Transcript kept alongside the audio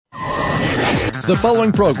The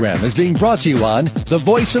following program is being brought to you on the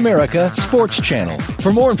Voice America Sports Channel.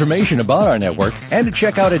 For more information about our network and to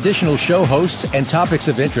check out additional show hosts and topics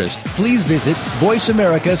of interest, please visit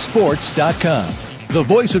voiceamericasports.com. The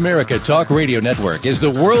Voice America Talk Radio Network is the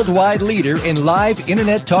worldwide leader in live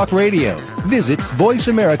Internet talk radio. Visit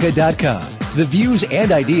voiceamerica.com. The views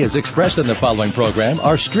and ideas expressed on the following program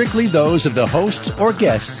are strictly those of the hosts or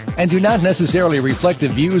guests and do not necessarily reflect the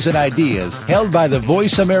views and ideas held by the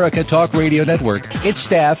Voice America Talk Radio Network, its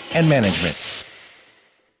staff, and management.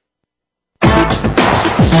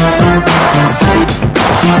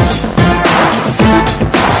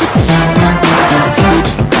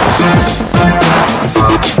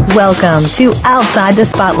 Welcome to Outside the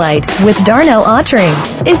Spotlight with Darnell Autry.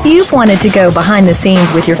 If you've wanted to go behind the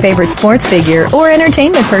scenes with your favorite sports figure or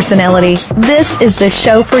entertainment personality, this is the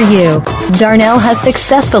show for you. Darnell has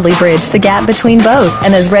successfully bridged the gap between both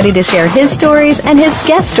and is ready to share his stories and his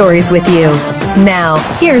guest stories with you. Now,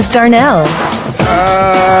 here's Darnell.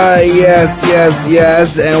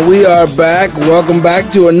 Yes, and we are back. Welcome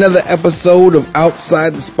back to another episode of Outside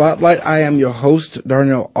the Spotlight. I am your host,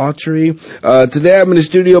 Darnell Autry. Today I'm in the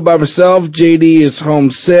studio by myself. JD is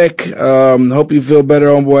homesick. Hope you feel better,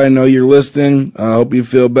 homeboy. I know you're listening. Hope you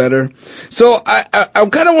feel better. So I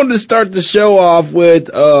kind of wanted to start the show off with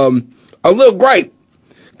a little gripe.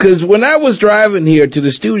 Because when I was driving here to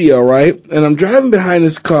the studio, right, and I'm driving behind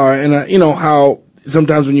this car, and you know how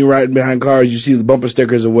sometimes when you're riding behind cars, you see the bumper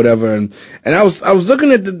stickers or whatever, and I was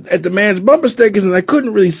looking at the man's bumper stickers, and I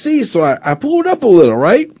couldn't really see, so I pulled up a little,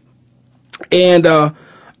 right, and I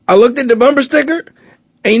looked at the bumper sticker,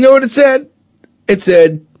 and you know what it said? It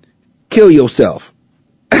said, "Kill yourself."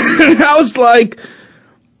 And I was like,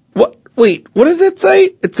 "What? Wait, what does it say?"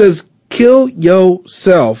 It says, "Kill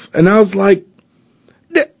yourself," and I was like,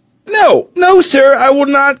 No, sir, I will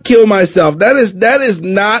not kill myself. That is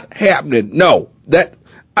not happening. No,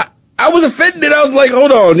 I was offended. I was like,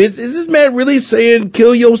 hold on, is this man really saying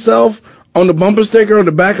kill yourself on the bumper sticker on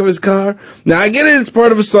the back of his car? Now, I get it, it's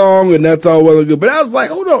part of a song, and that's all well and good, but I was like,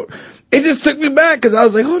 hold on. It just took me back, because I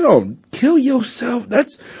was like, hold on, kill yourself?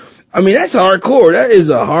 That's hardcore. That is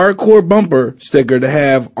a hardcore bumper sticker to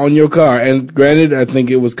have on your car. And granted, I think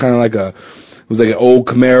it was kind of like an old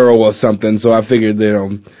Camaro or something, so I figured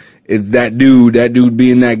that, it's that dude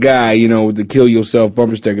being that guy, with the kill yourself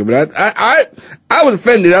bumper sticker. But I was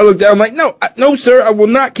offended. I looked at him like, no, sir, I will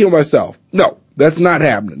not kill myself. No, that's not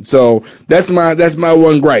happening. So that's my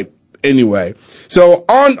one gripe. Anyway, so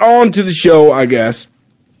on to the show, I guess.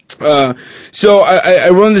 So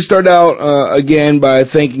I wanted to start out again by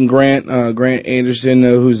thanking Grant Anderson,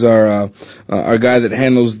 who's our guy that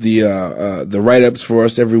handles the write-ups for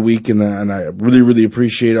us every week, and I really, really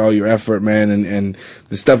appreciate all your effort, man, and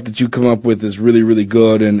the stuff that you come up with is really, really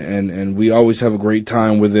good, and we always have a great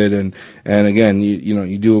time with it, and again,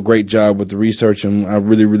 you do a great job with the research, and I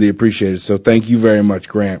really, really appreciate it. So thank you very much,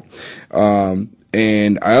 Grant.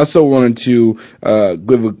 And I also wanted to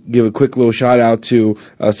give a quick little shout out to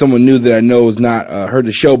someone new that I know has not heard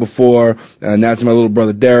the show before, and that's my little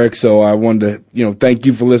brother Derek. So I wanted to thank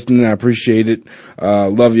you for listening. I appreciate it.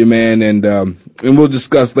 Love you, man, and we'll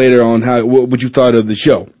discuss later on what you thought of the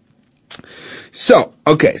show. So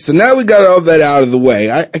okay, so now we got all that out of the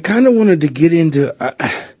way. I kind of wanted to get into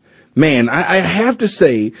man. I have to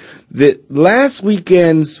say that last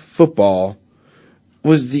weekend's football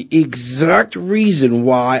was the exact reason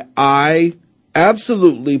why I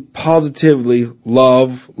absolutely, positively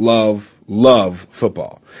love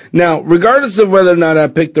football. Now, regardless of whether or not I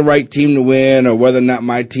picked the right team to win, or whether or not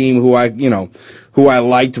my team who I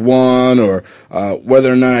liked won, or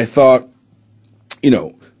whether or not I thought,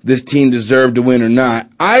 this team deserved to win or not,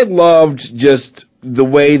 I loved just the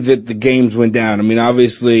way that the games went down. I mean,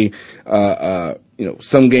 obviously,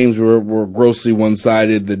 some games were grossly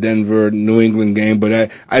one-sided, the Denver-New England game,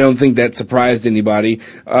 but I don't think that surprised anybody.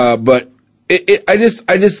 But I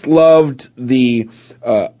just loved the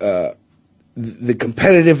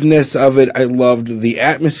competitiveness of it. I loved the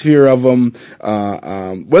atmosphere of them.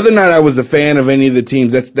 Whether or not I was a fan of any of the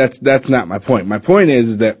teams, that's not my point. My point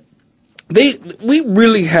is that we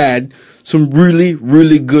really had some really,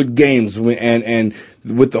 really good games, and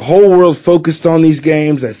with the whole world focused on these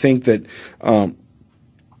games, I think that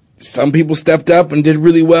some people stepped up and did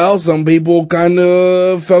really well. Some people kind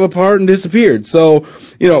of fell apart and disappeared. So,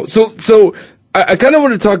 so I kind of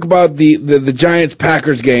want to talk about the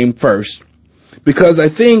Giants-Packers game first, because I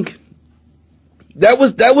think that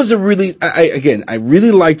was a really, I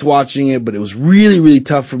really liked watching it, but it was really, really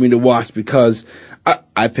tough for me to watch because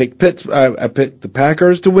I picked the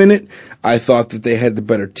Packers to win it. I thought that they had the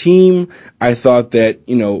better team. I thought that,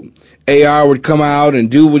 AR would come out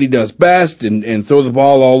and do what he does best and throw the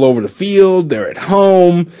ball all over the field. They're at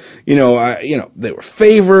home. They were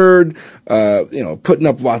favored, putting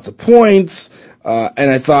up lots of points.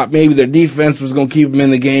 And I thought maybe their defense was going to keep them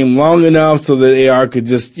in the game long enough so that AR could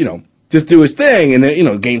just do his thing. And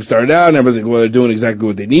then, game started out and everybody's like, well, they're doing exactly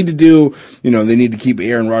what they need to do. They need to keep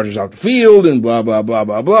Aaron Rodgers off the field and blah, blah, blah,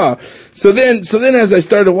 blah, blah. So then as I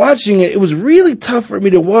started watching it, it was really tough for me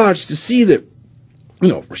to watch to see that,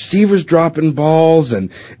 receivers dropping balls and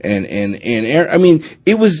Aaron, I mean,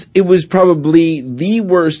 it was probably the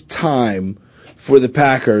worst time for the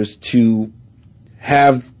Packers to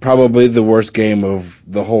have probably the worst game of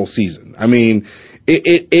the whole season. I mean,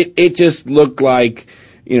 it just looked like,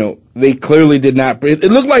 they clearly did not. It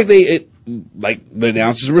looked like like the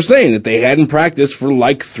announcers were saying that they hadn't practiced for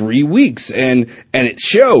like 3 weeks, and it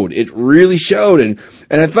showed. It really showed, and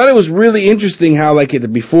I thought it was really interesting how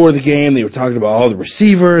before the game they were talking about all the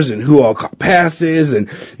receivers and who all caught passes, and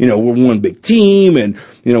we're one big team, and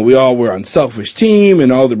we're unselfish team,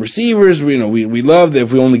 and all the receivers, we love that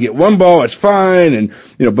if we only get one ball, it's fine, and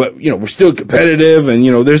but we're still competitive, and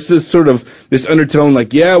there's this sort of this undertone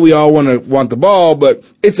we all want the ball, but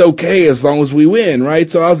it's okay as long as we win,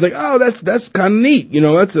 right? So I was like, oh, that's kind of neat,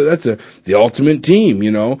 that's the ultimate team,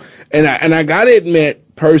 and I gotta admit,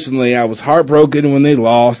 personally, I was heartbroken when they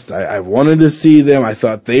lost. I wanted to see them. I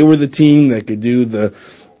thought they were the team that could do the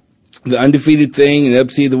undefeated thing and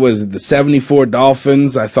upset the 74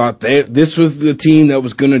 Dolphins. I thought this was the team that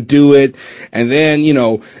was going to do it. And then,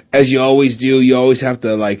 as you always do, you always have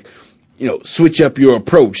to switch up your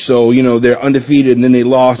approach. So, they're undefeated and then they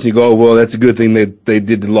lost and you go, well, that's a good thing that they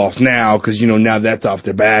did the loss now because, now that's off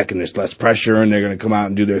their back and there's less pressure and they're going to come out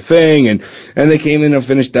and do their thing. And they came in and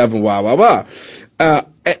finished up and blah, blah, blah.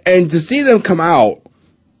 And to see them come out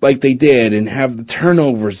like they did and have the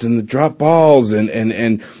turnovers and the drop balls and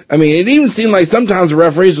I mean, it even seemed like sometimes the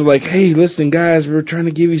referees were like, hey, listen, guys, we're trying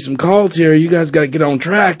to give you some calls here. You guys got to get on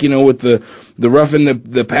track, with the roughing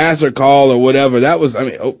the passer call or whatever. That was,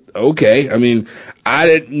 okay. I mean, I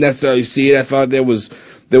didn't necessarily see it. I thought there was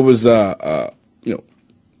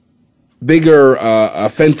bigger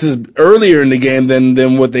offenses earlier in the game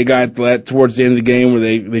than what they got towards the end of the game where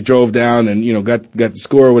they drove down and got the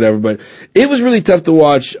score or whatever. But it was really tough to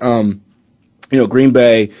watch Green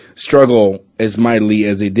Bay struggle as mightily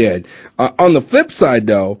as they did. On the flip side,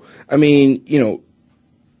 though, I mean,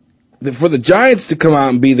 for the Giants to come out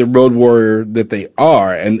and be the road warrior that they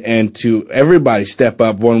are and to everybody step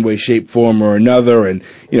up one way, shape, form or another and,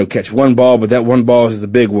 catch one ball, but that one ball is the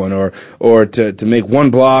big one or to make one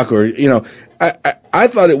block or, I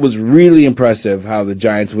thought it was really impressive how the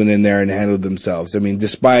Giants went in there and handled themselves. I mean,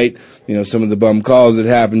 despite, some of the bum calls that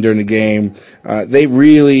happened during the game, they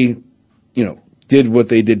really, did what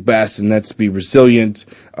they did best, and that's be resilient,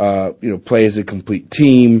 play as a complete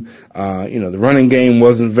team. The running game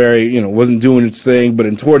wasn't doing its thing,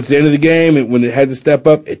 but towards the end of the game, when it had to step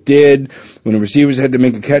up, it did. When the receivers had to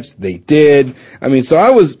make a catch, they did. I mean, so I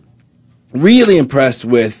was really impressed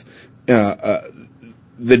with,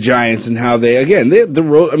 the Giants and how they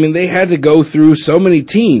had to go through so many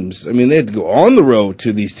teams. I mean, they had to go on the road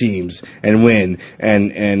to these teams and win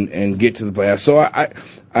and get to the playoffs. So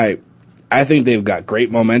I think they've got great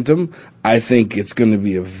momentum. I think it's going to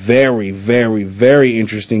be a very, very, very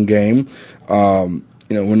interesting game, when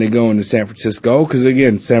they go into San Francisco. Because,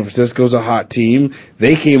 again, San Francisco's a hot team.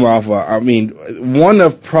 They came off, one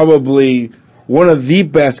of the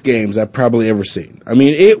best games I've probably ever seen. I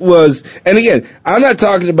mean, it was, and again, I'm not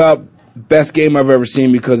talking about best game I've ever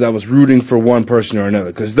seen because I was rooting for one person or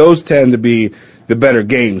another, because those tend to be the better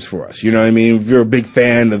games for us. You know what I mean? If you're a big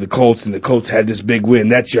fan of the Colts and the Colts had this big win,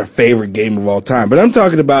 that's your favorite game of all time. But I'm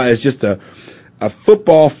talking about as just a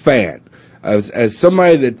football fan, as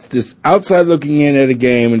somebody that's just outside looking in at a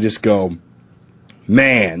game and just go,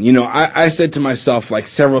 man, I said to myself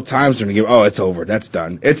several times during the game, oh, it's over. That's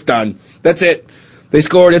done. It's done. That's it. They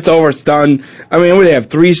scored. It's over. It's done. I mean, they have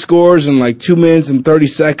 3 scores in 2 minutes and 30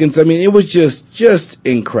 seconds. I mean, it was just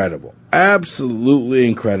incredible. Absolutely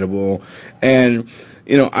incredible. And,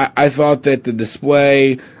 I thought that the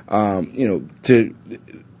display, that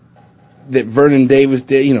Vernon Davis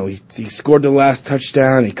did, he scored the last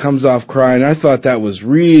touchdown. He comes off crying. I thought that was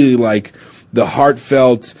really the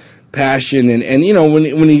heartfelt passion. And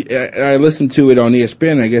when I listened to it on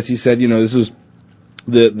ESPN, I guess he said, this was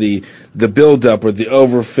the build up or the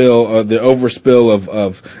overfill or the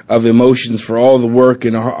overspill of emotions for all the work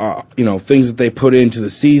and things that they put into the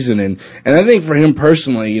season, and I think for him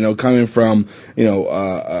personally, coming from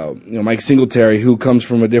Mike Singletary, who comes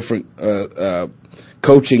from a different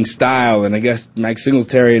coaching style, and I guess Mike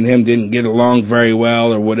Singletary and him didn't get along very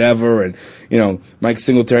well or whatever, and Mike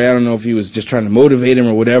Singletary, I don't know if he was just trying to motivate him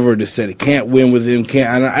or whatever, just said it can't win with him,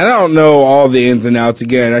 I don't know all the ins and outs.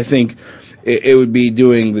 Again, I think it would be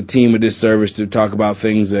doing the team a disservice to talk about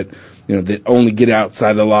things that that only get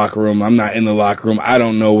outside the locker room. I'm not in the locker room. I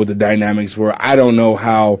don't know what the dynamics were. I don't know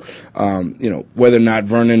how whether or not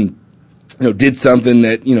Vernon did something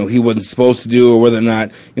that he wasn't supposed to do, or whether or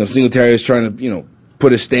not Singletary is trying to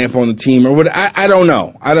put a stamp on the team or what. I don't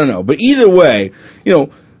know. But either way,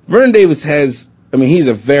 Vernon Davis he's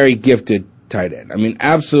a very gifted tight end.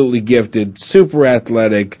 Absolutely gifted, super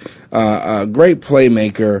athletic, great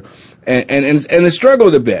playmaker. And it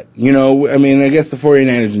struggled a bit, I guess the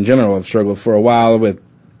 49ers in general have struggled for a while with,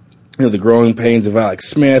 the growing pains of Alex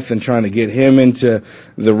Smith and trying to get him into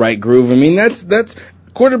the right groove. That's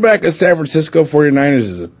quarterback of San Francisco 49ers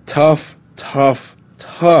is a tough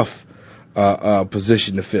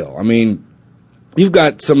position to fill. You've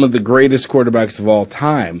got some of the greatest quarterbacks of all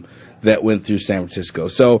time that went through San Francisco.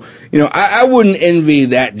 So, I wouldn't envy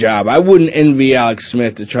that job. I wouldn't envy Alex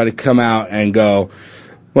Smith to try to come out and go,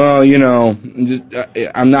 well,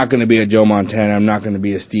 I'm not going to be a Joe Montana. I'm not going to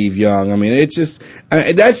be a Steve Young. It's just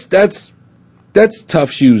that's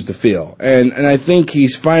tough shoes to fill. And I think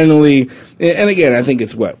he's finally, and again, I think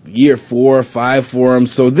it's year 4 or 5 for him.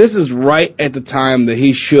 So this is right at the time that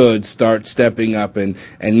he should start stepping up and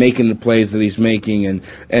making the plays that he's making,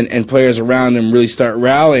 and players around him really start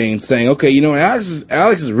rallying and saying, okay,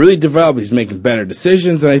 Alex is really developed. He's making better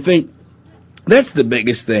decisions. And I think that's the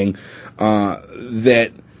biggest thing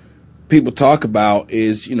that people talk about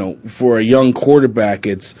is, for a young quarterback,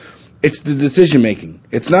 it's the decision making.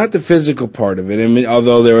 It's not the physical part of it.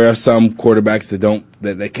 Although there are some quarterbacks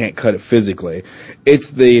that can't cut it physically.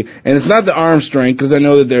 It's not the arm strength, because I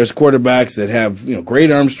know that there's quarterbacks that have,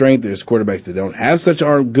 great arm strength. There's quarterbacks that don't have such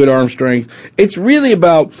good arm strength. It's really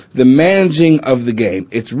about the managing of the game.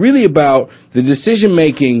 It's really about the decision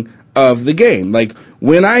making of the game. Like,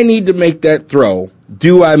 when I need to make that throw,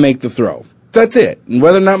 do I make the throw? That's it. And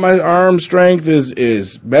whether or not my arm strength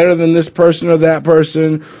is better than this person or that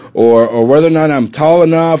person, or whether or not I'm tall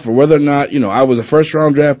enough, or whether or not, I was a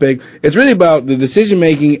first-round draft pick, it's really about the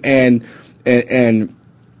decision-making and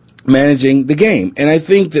managing the game. And I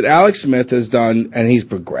think that Alex Smith has done, and he's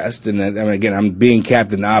progressed, and again, I'm being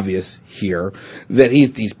Captain Obvious here, that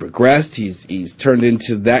he's progressed, he's turned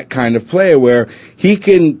into that kind of player where he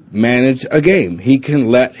can manage a game. He can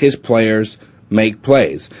let his players make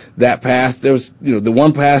plays. That pass, there was, the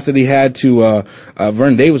one pass that he had to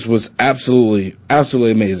Vernon Davis was absolutely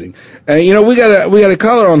amazing. And we got a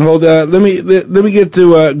caller on hold. Let me get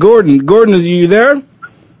to Gordon. Gordon, are you there?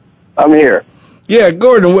 I'm here. Yeah,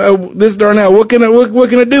 Gordon. This is Darnell. What can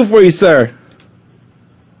I do for you, sir?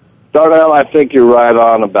 Darnell, I think you're right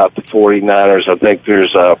on about the 49ers. I think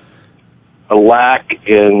there's a lack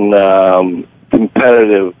in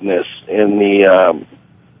competitiveness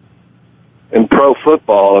in pro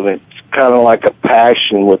football, and it's kind of like a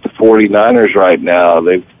passion with the 49ers right now.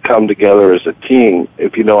 They've come together as a team,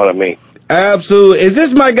 if you know what I mean. Absolutely. Is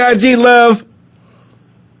this my guy, G-Love?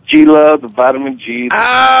 G-Love, the vitamin G.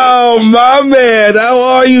 Oh, my man.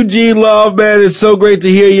 How are you, G-Love, man? It's so great to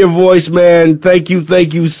hear your voice, man. Thank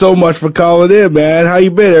you so much for calling in, man. How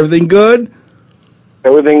you been? Everything good?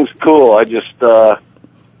 Everything's cool. I think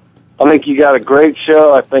you got a great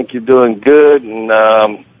show. I think you're doing good,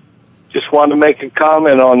 and just wanted to make a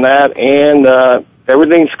comment on that, and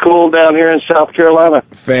everything's cool down here in South Carolina.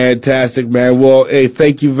 Fantastic, man. Well, hey,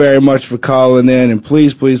 thank you very much for calling in, and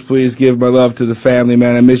please give my love to the family,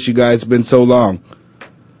 man. I miss you guys. It's been so long.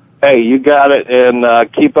 Hey, you got it,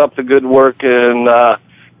 and keep up the good work, and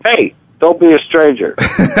hey, don't be a stranger.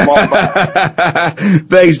 Come on by.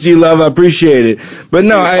 Thanks, G-Love. I appreciate it. But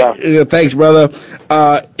no, thanks, brother.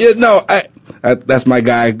 That's my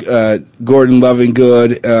guy, Gordon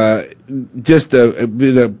Lovingood. Just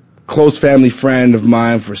been a close family friend of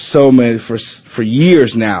mine for for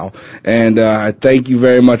years now. And I thank you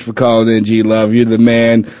very much for calling in, G-Love. You're the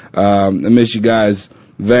man. I miss you guys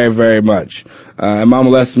very, very much. And Mama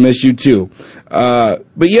Les, miss you too. But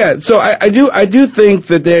yeah, so I do think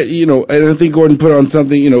that there, and I think Gordon hit on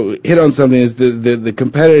something is the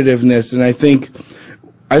competitiveness, and I think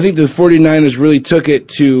the 49ers really took it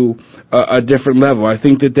to a different level. I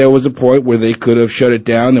think that there was a point where they could have shut it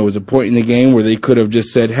down. There was a point in the game where they could have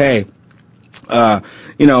just said, hey,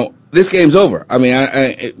 this game's over. I mean,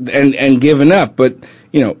 and giving up, but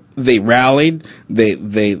they rallied.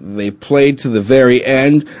 They played to the very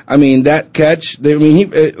end. I mean, that catch.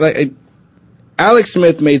 Alex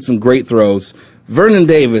Smith made some great throws. Vernon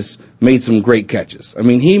Davis made some great catches. I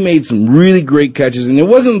mean, he made some really great catches, and it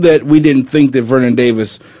wasn't that we didn't think that Vernon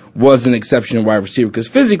Davis was an exceptional wide receiver, because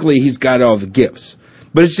physically he's got all the gifts.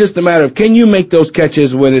 But it's just a matter of, can you make those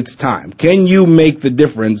catches when it's time? Can you make the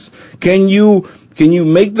difference? Can you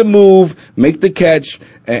make the move, make the catch,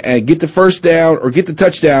 and get the first down or get the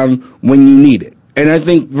touchdown when you need it? And I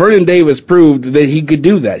think Vernon Davis proved that he could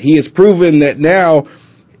do that. He has proven that now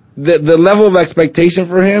the level of expectation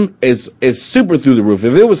for him is super through the roof.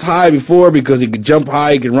 If it was high before because he could jump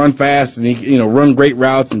high, he could run fast, and he run great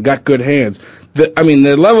routes and got good hands,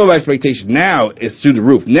 the level of expectation now is through the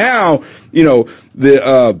roof. Now,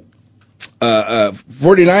 the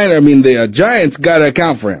the Giants got to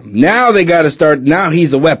account for him. Now they got to start. Now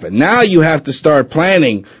he's a weapon. Now you have to start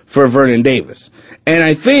planning for Vernon Davis. And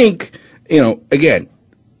I think, again,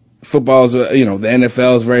 football's, the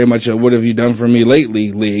NFL is very much a what have you done for me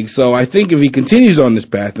lately league. So I think if he continues on this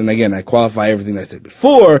path, and again, I qualify everything I said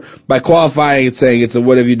before by qualifying it saying it's a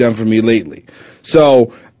what have you done for me lately.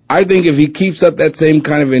 So I think if he keeps up that same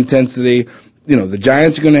kind of intensity, the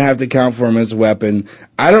Giants are going to have to count for him as a weapon.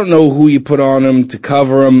 I don't know who you put on him to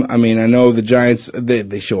cover him. I mean, I know the Giants,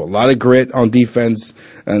 they show a lot of grit on defense,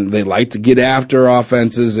 and they like to get after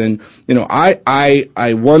offenses. And,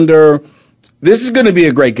 I wonder, this is going to be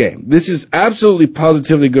a great game. This is absolutely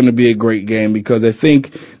positively going to be a great game, because I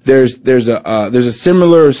think there's a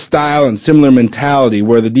similar style and similar mentality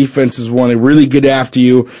where the defenses want to really get after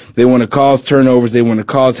you. They want to cause turnovers. They want to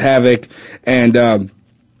cause havoc. And,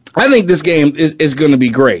 I think this game is going to be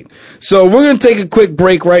great. So we're going to take a quick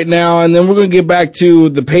break right now, and then we're going to get back to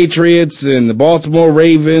the Patriots and the Baltimore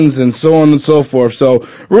Ravens and so on and so forth. So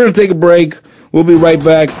we're going to take a break. We'll be right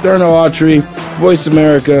back. Darnell Autry, Voice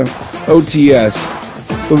America, OTS.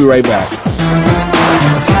 We'll be right back.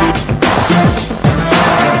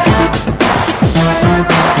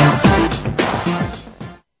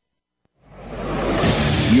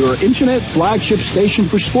 Your internet flagship station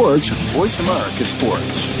for sports, Voice America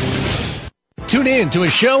Sports. Tune in to a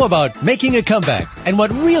show about making a comeback and what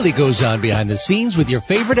really goes on behind the scenes with your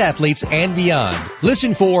favorite athletes and beyond.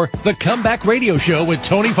 Listen for The Comeback Radio Show with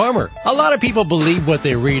Tony Farmer. A lot of people believe what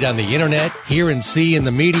they read on the internet, hear and see in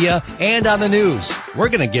the media, and on the news. We're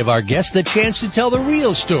going to give our guests the chance to tell the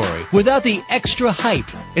real story without the extra hype.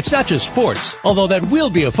 It's not just sports, although that will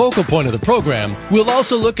be a focal point of the program. We'll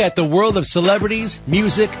also look at the world of celebrities,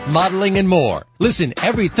 music, modeling, and more. Listen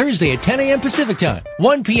every Thursday at 10 a.m. Pacific Time,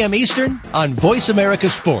 1 p.m. Eastern on Voice America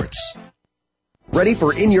Sports. Ready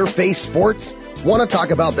for in-your-face sports? Want to talk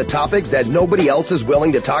about the topics that nobody else is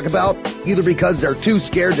willing to talk about, either because they're too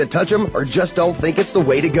scared to touch them or just don't think it's the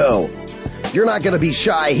way to go? You're not going to be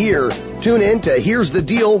shy here. Tune in to Here's the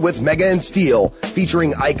Deal with Mega and Steel,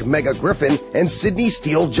 featuring Ike Mega Griffin and Sydney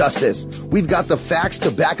Steele Justice. We've got the facts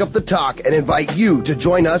to back up the talk and invite you to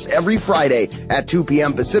join us every Friday at 2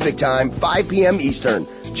 p.m. Pacific Time, 5 p.m. Eastern,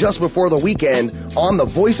 just before the weekend on the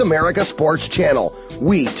Voice America Sports Channel.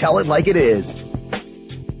 We tell it like it is.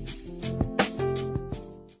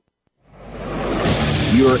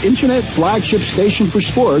 Your internet flagship station for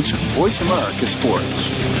sports, Voice America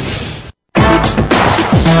Sports.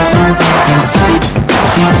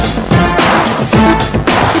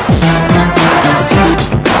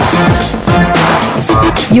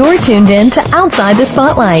 You're tuned in to Outside the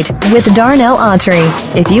Spotlight with Darnell Autry.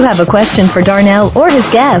 If you have a question for Darnell or his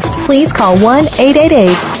guest, please call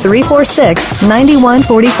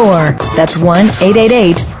 1-888-346-9144. That's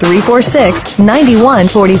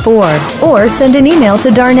 1-888-346-9144. Or send an email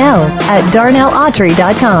to Darnell at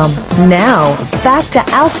darnellautry.com. Now, back to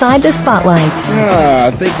Outside the Spotlight.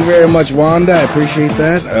 Thank you very much, Wanda. I appreciate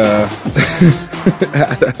that.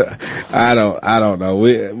 I don't know.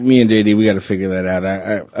 Me and JD, we got to figure that out.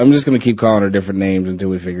 I'm just gonna keep calling her different names until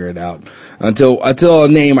we figure it out. Until a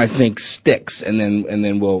name I think sticks, and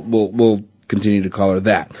then we'll continue to call her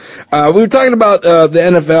that. We were talking about the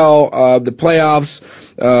NFL, the playoffs.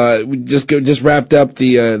 We just wrapped up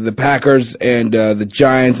the Packers and the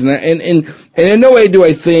Giants, and in no way do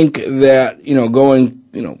I think that going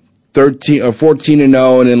 13 or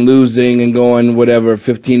 14-0 and then losing and going whatever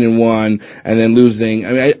 15-1 and then losing.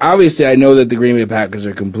 I mean, obviously I know that the Green Bay Packers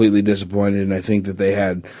are completely disappointed, and I think that they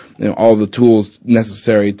had all the tools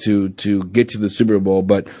necessary to get to the Super Bowl.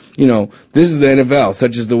 But this is the NFL.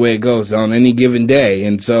 Such is the way it goes on any given day,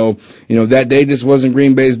 and so that day just wasn't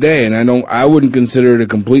Green Bay's day. And I wouldn't consider it a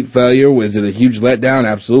complete failure. Was it a huge letdown?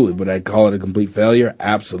 Absolutely. But I'd call it a complete failure?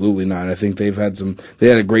 Absolutely not. I think they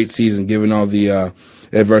had a great season given all the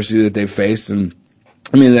adversity that they faced, and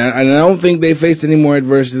I don't think they faced any more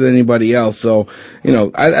adversity than anybody else. So,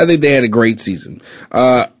 I think they had a great season.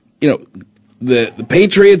 The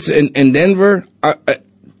Patriots in Denver,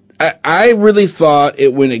 I really thought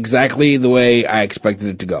it went exactly the way I expected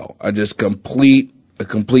it to go. A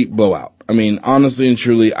complete blowout. I mean, honestly and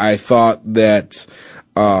truly, I thought that,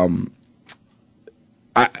 I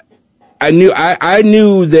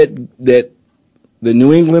knew that the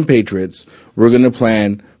New England Patriots were going to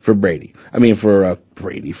plan for Brady. I mean, for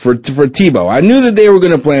Tebow. I knew that they were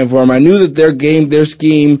going to plan for him. I knew that their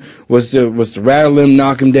scheme was to rattle him,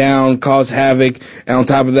 knock him down, cause havoc. And on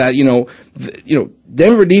top of that,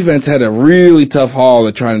 Denver defense had a really tough haul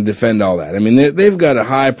of trying to defend all that. I mean, they've got a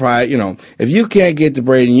high pride. If you can't get to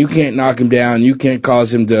Brady, you can't knock him down, you can't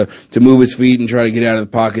cause him to move his feet and try to get out of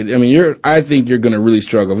the pocket. I mean, I think you're going to really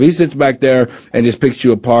struggle. If he sits back there and just picks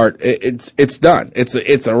you apart, it's done. It's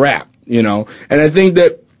a wrap. And I think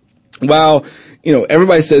that while,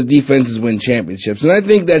 everybody says defenses win championships, and I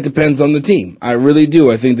think that depends on the team. I really do.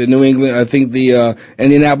 I think the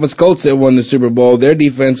Indianapolis Colts that won the Super Bowl, their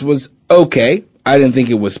defense was okay. I didn't think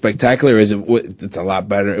it was spectacular. It's a lot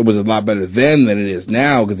better. It was a lot better then than it is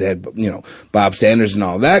now because they had, Bob Sanders and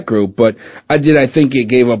all that group. But I think it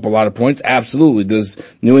gave up a lot of points? Absolutely. Does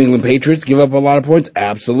New England Patriots give up a lot of points?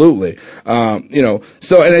 Absolutely. And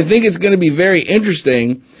I think it's going to be very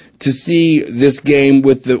interesting to see this game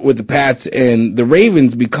with the Pats and the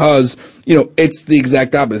Ravens because, it's the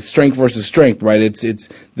exact opposite. Strength versus strength, right? It's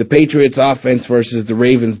the Patriots offense versus the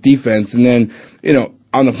Ravens defense. And then,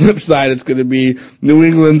 on the flip side, it's going to be New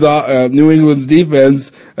England's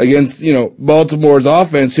defense against, Baltimore's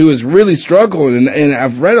offense, who is really struggling. And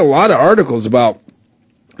I've read a lot of articles about,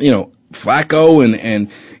 Flacco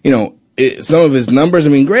and some of his numbers. I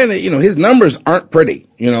mean, granted, his numbers aren't pretty.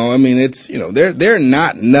 It's, they're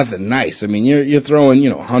not nothing nice. I mean, you're throwing,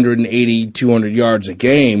 180, 200 yards a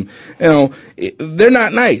game. They're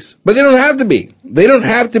not nice, but they don't have to be. They don't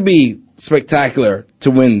have to be spectacular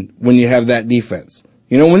to win when you have that defense.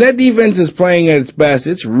 When that defense is playing at its best,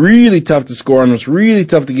 it's really tough to score on them. It's really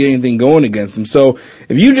tough to get anything going against them. So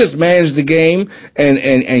if you just manage the game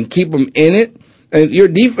and keep them in it, and your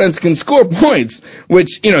defense can score points,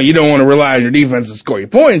 which, you don't want to rely on your defense to score your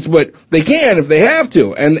points, but they can if they have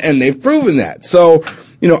to, and they've proven that. So,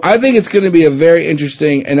 I think it's going to be a very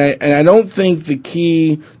interesting, and I don't think the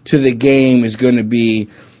key to the game is going to be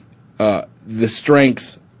the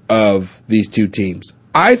strengths of these two teams.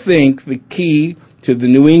 I think the key to the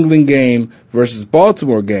New England game versus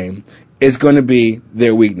Baltimore game is going to be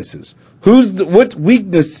their weaknesses. What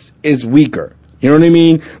weakness is weaker? You know what I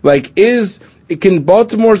mean? Can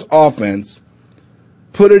Baltimore's offense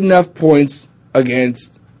put enough points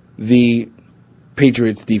against the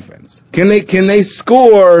Patriots defense? Can they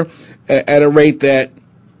score at a rate that,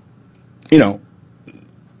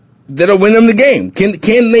 that'll win them the game?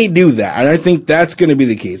 Can they do that? And I think that's going to be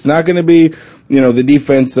the key. It's not going to be, the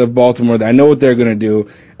defense of Baltimore. I know what they're going to do.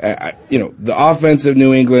 The offense of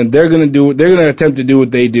New England, they're going to attempt to do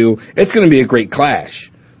what they do. It's going to be a great clash.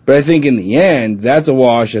 But I think in the end, that's a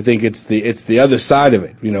wash. I think it's the other side of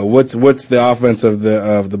it. What's the offense of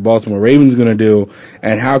the Baltimore Ravens going to do,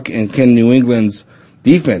 and can New England's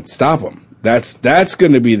defense stop them? That's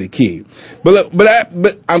going to be the key. But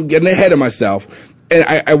I'm getting ahead of myself, and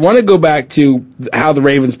I want to go back to how the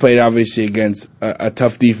Ravens played, obviously against a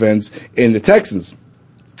tough defense in the Texans.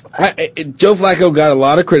 Joe Flacco got a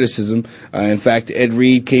lot of criticism. In fact, Ed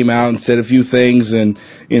Reed came out and said a few things, and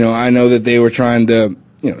I know that they were trying to.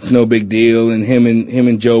 It's no big deal, and him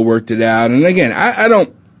and Joe worked it out. And again,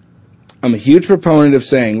 I'm a huge proponent of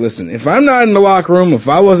saying, listen, if I'm not in the locker room, if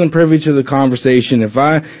I wasn't privy to the conversation, if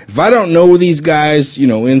I don't know these guys,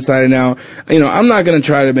 inside and out, I'm not going to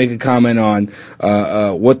try to make a comment on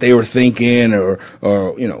what they were thinking or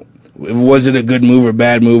was it a good move or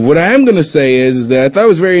bad move. What I am going to say is that I thought it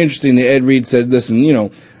was very interesting that Ed Reed said, listen,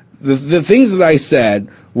 the things that I said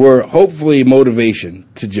were hopefully motivation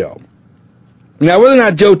to Joe. Now, whether or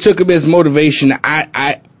not Joe took him as motivation,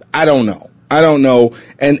 I don't know. I don't know.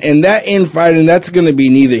 And that infighting, that's going to be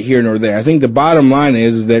neither here nor there. I think the bottom line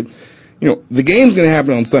is that, the game's going to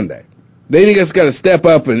happen on Sunday. They just got to step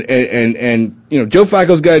up and Joe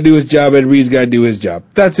Flacco's got to do his job. Ed Reed's got to do his job.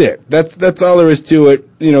 That's it. That's all there is to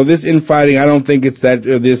it. This infighting, I don't think it's that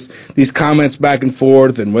these comments back and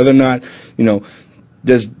forth and whether or not,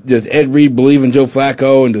 does Ed Reed believe in Joe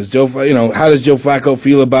Flacco and does how does Joe Flacco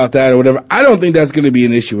feel about that or whatever? I don't think that's going to be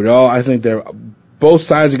an issue at all. I think both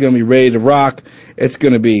sides are going to be ready to rock. It's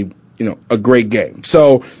going to be, a great game.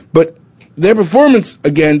 So, but their performance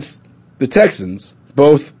against the Texans,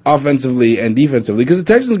 both offensively and defensively, because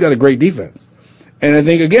the Texans got a great defense. And I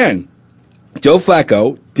think, again, Joe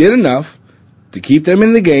Flacco did enough to keep them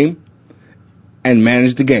in the game and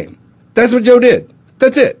manage the game. That's what Joe did.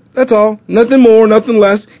 That's it. That's all. Nothing more, nothing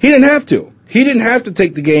less. He didn't have to. He didn't have to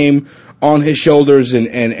take the game on his shoulders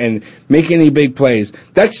and make any big plays.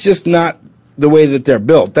 That's just not the way that they're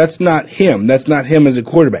built. That's not him. That's not him as a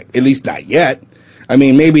quarterback, at least not yet. I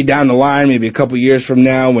mean, maybe down the line, maybe a couple years from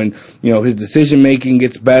now when, his decision making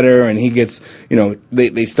gets better and he gets,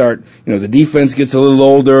 they start, the defense gets a little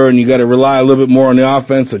older and you got to rely a little bit more on the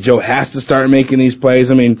offense. So Joe has to start making these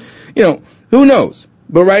plays. I mean, who knows?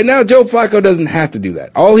 But right now, Joe Flacco doesn't have to do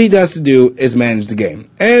that. All he has to do is manage the game.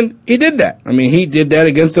 And he did that. I mean, he did that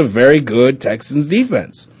against a very good Texans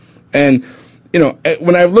defense. And,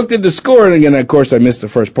 when I looked at the score, and again, of course, I missed the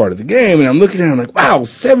first part of the game, and I'm looking at it, I'm like, wow,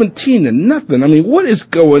 17-0. I mean, what is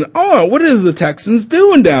going on? What is the Texans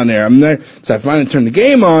doing down there? I'm there. So I finally turned the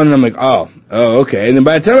game on, and I'm like, oh, okay. And then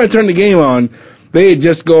by the time I turned the game on, they had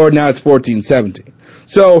just scored. Now it's 14-17.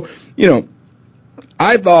 So,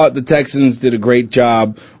 I thought the Texans did a great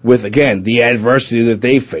job with, again, the adversity that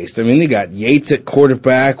they faced. I mean, they got Yates at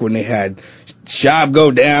quarterback when they had Schaub go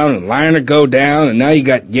down and Leonard go down, and now you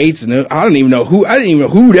got Yates, and I didn't even know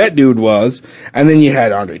who that dude was. And then you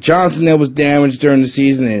had Andre Johnson that was damaged during the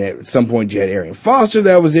season, and at some point you had Arian Foster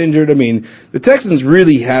that was injured. I mean, the Texans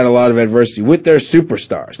really had a lot of adversity with their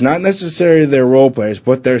superstars, not necessarily their role players,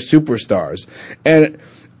 but their superstars. And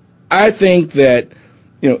I think that,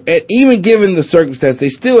 even given the circumstance, they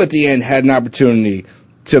still at the end had an opportunity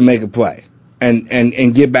to make a play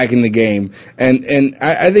and get back in the game. And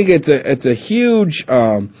I think it's a huge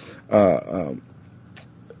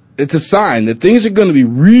it's a sign that things are going to be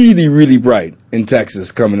really, really bright in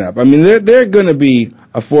Texas coming up. I mean, they're going to be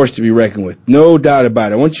a force to be reckoned with, no doubt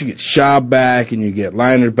about it. Once you get Schaub back and you get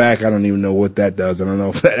Leonard back, I don't even know what that does. I don't know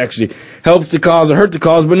if that actually helps the cause or hurt the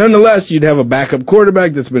cause, but nonetheless, you'd have a backup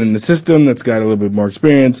quarterback that's been in the system, that's got a little bit more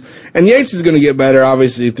experience. And Yates is going to get better,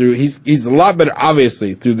 obviously, he's a lot better,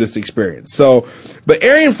 obviously, through this experience. So, but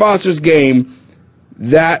Arian Foster's game,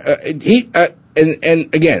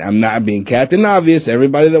 and again, I'm not being Captain Obvious.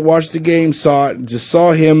 Everybody that watched the game saw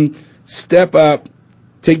him step up,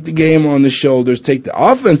 take the game on the shoulders, take the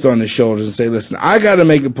offense on the shoulders and say, listen, I got to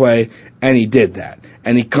make a play. And he did that.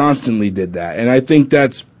 And he constantly did that. And I think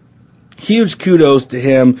that's huge kudos to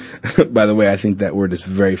him. By the way, I think that word is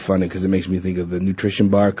very funny because it makes me think of the nutrition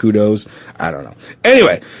bar kudos. I don't know.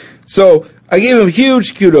 Anyway, so I gave him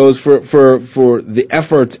huge kudos for the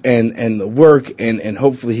effort and the work, and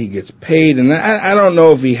hopefully he gets paid. And I don't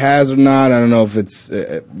know if he has or not. I don't know if it's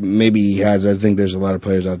maybe he has. I think there's a lot of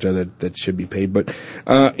players out there that should be paid. But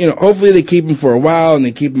hopefully they keep him for a while and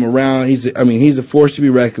they keep him around. He's a force to be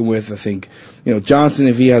reckoned with. I think Johnson,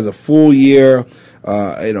 if he has a full year,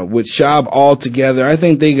 with Schaub all together, I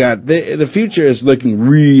think the future is looking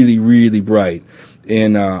really, really bright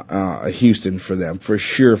in Houston for them, for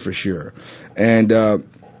sure. And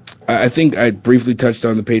I think I briefly touched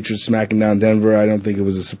on the Patriots smacking down Denver. I don't think it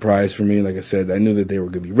was a surprise for me. Like I said, I knew that they were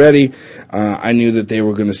going to be ready. I knew that they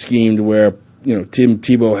were going to scheme to where Tim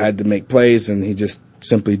Tebow had to make plays, and he just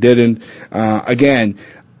simply didn't. Again,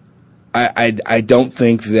 I don't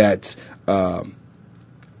think that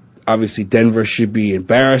obviously Denver should be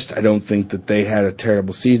embarrassed. I don't think that they had a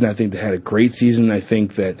terrible season. I think they had a great season. I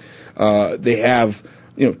think that they have,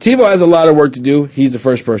 Tebow has a lot of work to do. He's the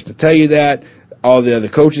first person to tell you that. All the other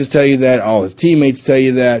coaches tell you that. All his teammates tell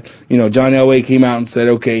you that. John Elway came out and said,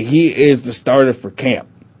 okay, he is the starter for camp.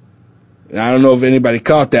 And I don't know if anybody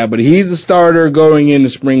caught that, but he's the starter going into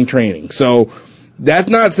spring training. So that's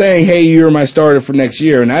not saying, hey, you're my starter for next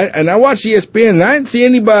year. And I watched ESPN, and I didn't see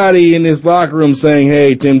anybody in this locker room saying,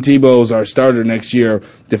 hey, Tim Tebow's our starter next year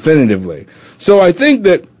definitively. So I think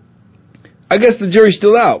that, I guess the jury's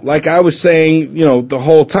still out. Like I was saying, the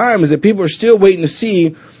whole time, is that people are still waiting to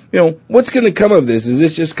see what's going to come of this? Is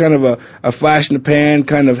this just kind of a flash in the pan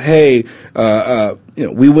kind of, hey,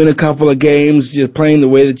 we win a couple of games just playing the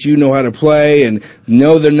way that you know how to play, and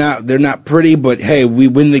no, they're not pretty, but hey, we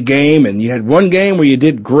win the game, and you had one game where you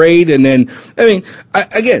did great, and then,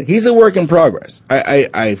 again, he's a work in progress.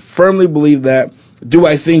 I firmly believe that. Do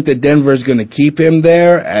I think that Denver is going to keep him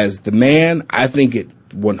there as the man? I think it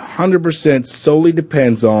 100% solely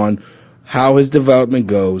depends on how his development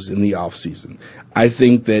goes in the offseason. I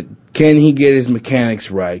think that can he get his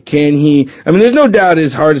mechanics right? There's no doubt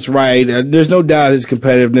his heart is right. There's no doubt his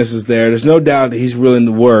competitiveness is there. There's no doubt that he's willing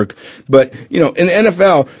to work. But, in the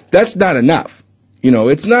NFL, that's not enough.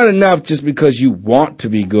 It's not enough just because you want to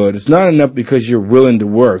be good. It's not enough because you're willing to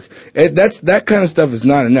work. That kind of stuff is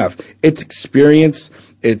not enough. It's experience.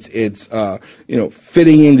 It's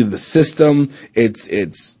fitting into the system. It's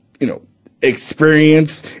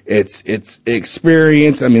experience. It's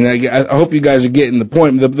experience. I hope you guys are getting the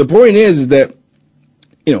point. The point is that,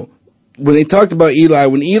 when they talked about Eli,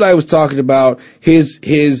 when Eli was talking about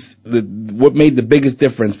what made the biggest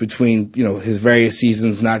difference between, his various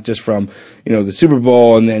seasons, not just from, the Super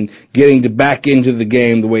Bowl and then getting back into the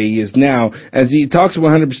game the way he is now, as he talks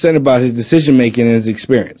 100% about his decision making and his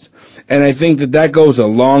experience. And I think that goes a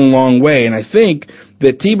long, long way. And I think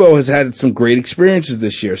that Tebow has had some great experiences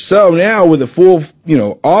this year. So now with a full,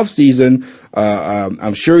 off season,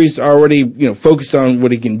 I'm sure he's already, focused on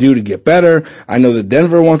what he can do to get better. I know that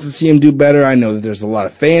Denver wants to see him do better. I know that there's a lot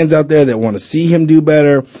of fans out there that want to see him do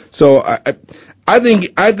better. So I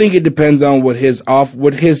think it depends on what his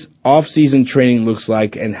off season training looks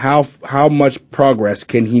like and how much progress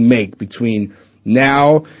can he make between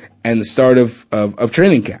now and the start of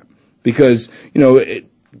training camp. Because, the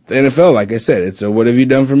NFL, like I said, it's a what have you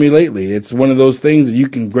done for me lately? It's one of those things that you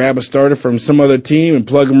can grab a starter from some other team and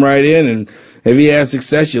plug him right in, and if he has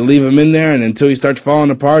success, you leave him in there, and until he starts falling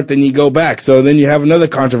apart, then you go back. So then you have another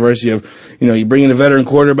controversy of, you bring in a veteran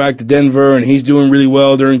quarterback to Denver, and he's doing really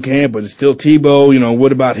well during camp, but it's still Tebow.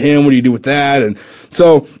 What about him? What do you do with that? And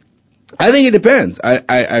so I think it depends.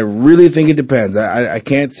 I really think it depends. I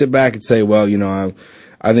can't sit back and say, well,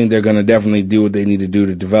 I think they're going to definitely do what they need to do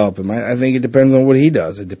to develop him. I think it depends on what he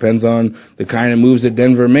does. It depends on the kind of moves that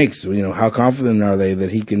Denver makes. How confident are they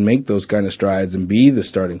that he can make those kind of strides and be the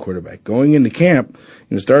starting quarterback? Going into camp,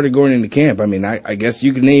 I guess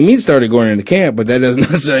you can name me started going into camp, but that doesn't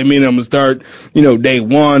necessarily mean I'm going to start, day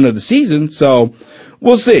one of the season. So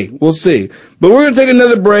we'll see. But we're going to take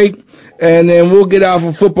another break. And then we'll get off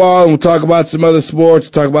of football and we'll talk about some other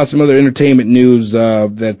sports, talk about some other entertainment news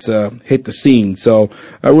that hit the scene. So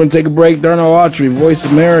we're going to take a break. Darnell Autry, Voice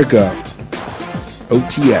America,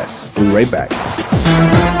 OTS. We'll be right back.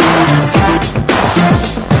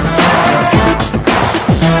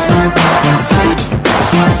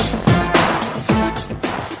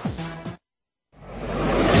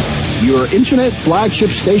 Your internet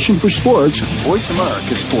flagship station for sports, Voice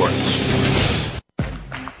America Sports.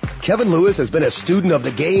 Kevin Lewis has been a student of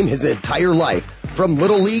the game his entire life, from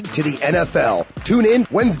Little League to the NFL. Tune in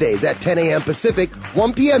Wednesdays at 10 a.m. Pacific,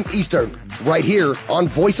 1 p.m. Eastern, right here on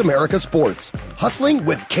Voice America Sports. Hustling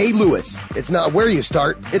with K. Lewis. It's not where you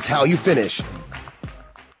start, it's how you finish.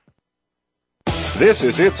 This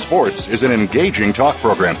Is It Sports is an engaging talk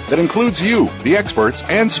program that includes you, the experts,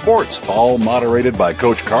 and sports, all moderated by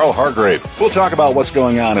Coach Carl Hargrave. We'll talk about what's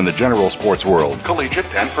going on in the general sports world, collegiate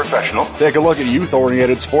and professional. Take a look at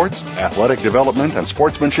youth-oriented sports, athletic development and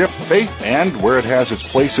sportsmanship, faith, and where it has its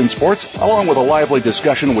place in sports, along with a lively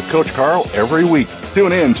discussion with Coach Carl every week.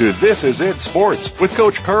 Tune in to This Is It Sports with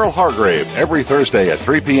Coach Carl Hargrave every Thursday at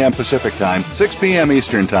 3 p.m. Pacific Time, 6 p.m.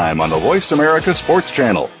 Eastern Time on the Voice America Sports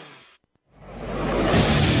Channel.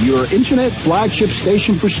 Your internet flagship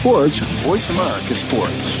station for sports, Voice America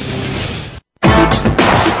Sports.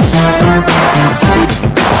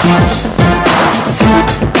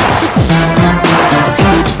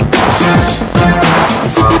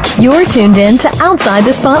 You're tuned in to Outside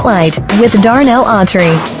the Spotlight with Darnell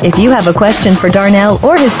Autry. If you have a question for Darnell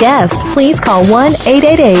or his guest, please call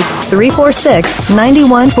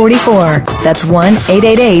 1-888-346-9144. That's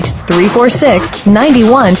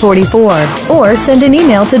 1-888-346-9144. Or send an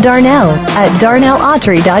email to Darnell at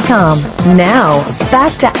darnellautry.com. Now,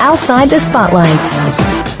 back to Outside the Spotlight.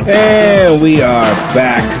 And we are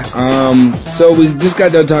back. So we just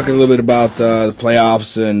got done talking a little bit about the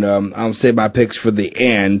playoffs, and I'll save my picks for the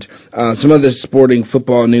end. Some other sporting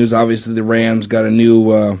football news. Obviously, the Rams got a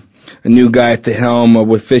new new guy at the helm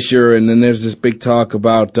with Fisher, and then there's this big talk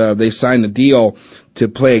about they've signed a deal to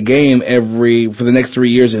play a game for the next 3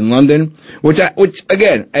 years in London, which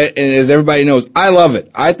again, and as everybody knows, I love it.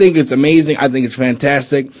 I think it's amazing. I think it's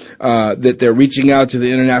fantastic that they're reaching out to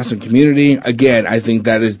the international community. Again, I think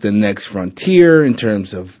that is the next frontier in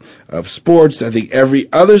terms of sports. I think every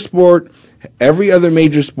other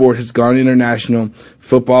major sport has gone international.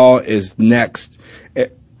 Football is next.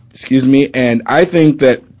 And I think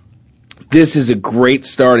that this is a great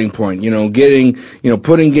starting point,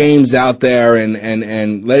 putting games out there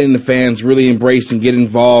and letting the fans really embrace and get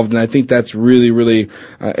involved. And I think that's really, really,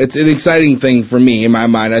 it's an exciting thing for me in my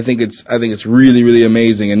mind. I think it's really, really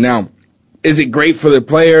amazing. And now, is it great for the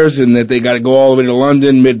players and that they got to go all the way to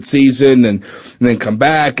London mid-season and then come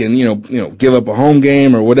back and, give up a home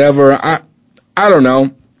game or whatever? I don't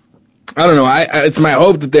know. It's my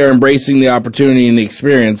hope that they're embracing the opportunity and the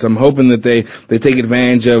experience. I'm hoping that they take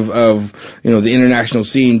advantage of the international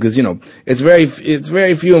scene, because, it's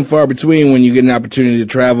very few and far between when you get an opportunity to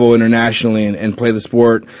travel internationally and play the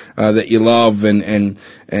sport, that you love and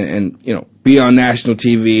be on national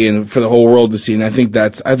TV and for the whole world to see. And I think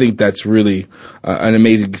that's really, an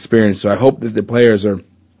amazing experience. So I hope that the players are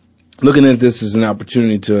looking at this as an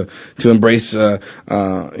opportunity to embrace,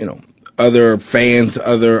 other fans,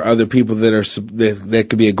 other people that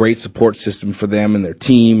could be a great support system for them and their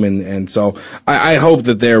team, and so I hope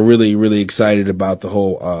that they're really, really excited about the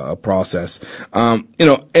whole process. I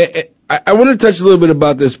want to touch a little bit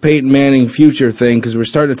about this Peyton Manning future thing, because we're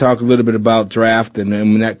starting to talk a little bit about draft, and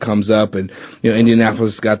when that comes up, and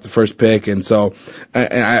Indianapolis got the first pick, and so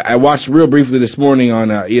I watched real briefly this morning on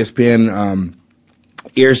ESPN.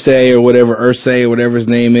 Irsay or whatever his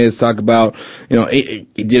name is, talk about, he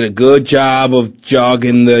did a good job of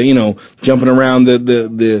jogging jumping around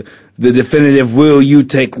the definitive, will you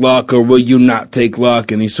take Luck or will you not take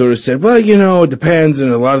Luck? And he sort of said, well, it depends,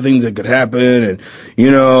 and a lot of things that could happen, and,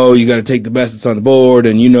 you got to take the best that's on the board,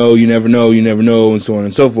 and, you never know, and so on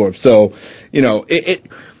and so forth. So,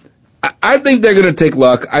 I think they're going to take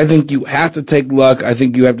Luck. I think you have to take Luck. I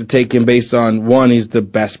think you have to take him based on, one, he's the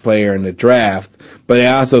best player in the draft, but I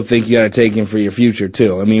also think you got to take him for your future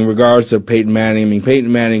too. I mean, regardless of Peyton Manning,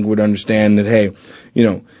 Peyton Manning would understand that, hey,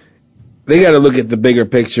 they got to look at the bigger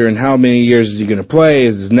picture and how many years is he going to play?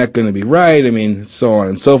 Is his neck going to be right? I mean, so on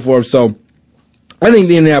and so forth. So I think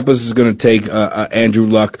Indianapolis is going to take Andrew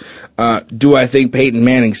Luck. Do I think Peyton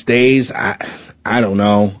Manning stays? I don't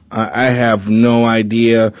know. I have no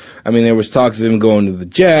idea. I mean, there was talks of him going to the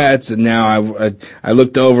Jets, and now I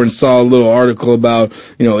looked over and saw a little article about,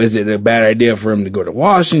 is it a bad idea for him to go to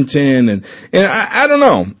Washington? And I don't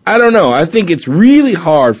know. I think it's really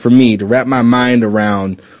hard for me to wrap my mind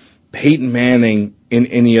around Peyton Manning in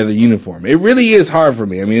any other uniform. It really is hard for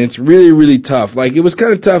me. I mean, it's really, really tough. Like, it was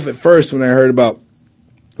kind of tough at first when I heard about,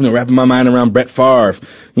 wrapping my mind around Brett Favre,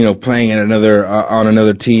 playing at on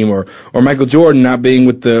another team, or Michael Jordan not being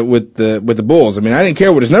with the Bulls. I mean, I didn't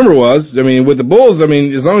care what his number was. I mean, with the Bulls,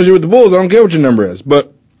 as long as you're with the Bulls, I don't care what your number is.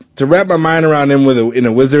 But to wrap my mind around him in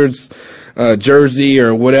a Wizards jersey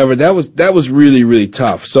or whatever, that was really, really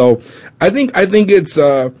tough. So I think it's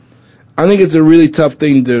a really tough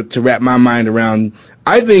thing to wrap my mind around.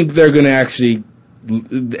 I think they're going to actually,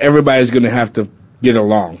 everybody's going to have to get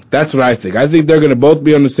along. That's what I think. I think they're going to both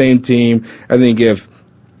be on the same team. I think if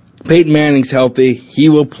Peyton Manning's healthy, he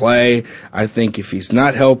will play. I think if he's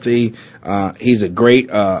not healthy, he's a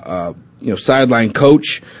great, sideline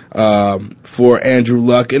coach, for Andrew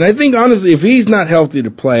Luck. And I think, honestly, if he's not healthy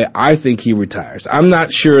to play, I think he retires. I'm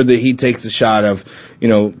not sure that he takes a shot of,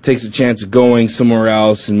 takes a chance of going somewhere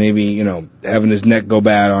else and maybe, having his neck go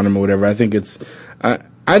bad on him or whatever. I think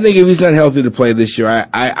I think if he's not healthy to play this year,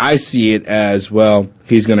 I see it as, well,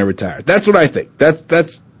 he's going to retire. That's what I think.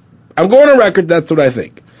 I'm going on record. That's what I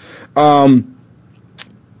think. Again,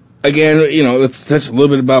 let's touch a little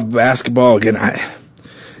bit about basketball. Again,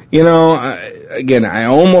 I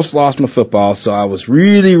almost lost my football, so I was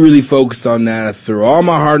really, really focused on that. I threw all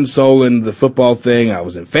my heart and soul into the football thing. I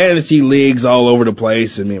was in fantasy leagues all over the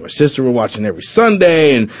place, and me and my sister were watching every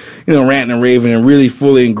Sunday and, ranting and raving and really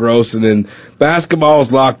fully engrossed. And then basketball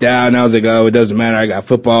was locked out, and I was like, oh, it doesn't matter. I got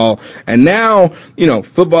football. And now,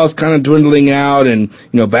 football's kind of dwindling out, and,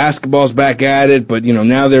 basketball's back at it, but,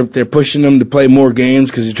 now they're pushing them to play more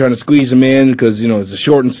games because they're trying to squeeze them in because, it's a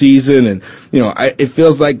shortened season, and, it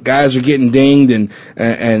feels like guys are getting dinged and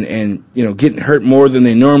getting hurt more than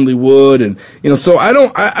they normally would. And, so I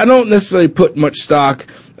don't necessarily put much stock,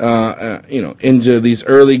 into these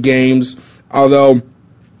early games, although,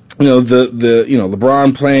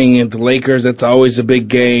 LeBron playing at the Lakers, that's always a big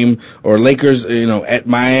game. Or Lakers, at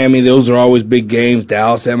Miami, those are always big games.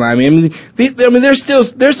 Dallas at Miami. I mean,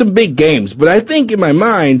 there's some big games, but I think in my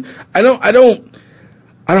mind, I don't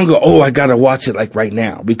go, oh, I gotta watch it like right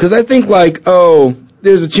now. Because I think like, oh,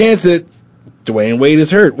 there's a chance that Dwayne Wade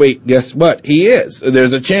is hurt. Wait, guess what? He is.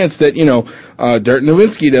 There's a chance that, Dirk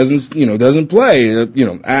Nowitzki doesn't play.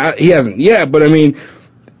 He hasn't yet, but I mean,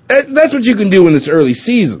 that's what you can do in this early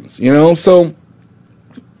seasons, So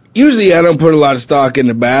usually I don't put a lot of stock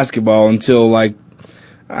into basketball until like,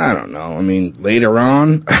 I don't know. I mean, later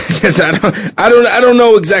on, I guess I don't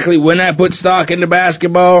know exactly when I put stock into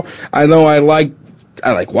basketball. I know I like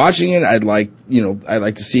watching it. I'd like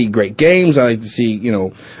to see great games. I like to see,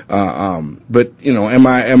 but, am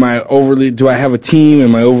I overly, do I have a team?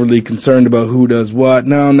 Am I overly concerned about who does what?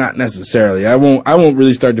 No, not necessarily. I won't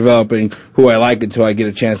really start developing who I like until I get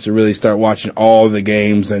a chance to really start watching all the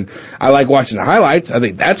games. And I like watching the highlights. I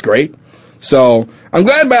think that's great. So I'm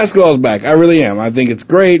glad basketball is back. I really am. I think it's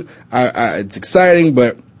great. It's exciting,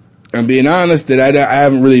 but I'm being honest that I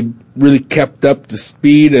haven't really kept up to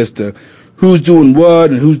speed as to who's doing what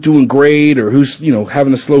and who's doing great or who's,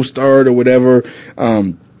 having a slow start or whatever.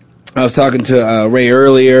 I was talking to Ray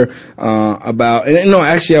earlier about, and no,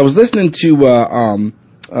 actually I was listening to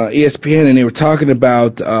ESPN, and they were talking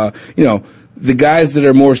about the guys that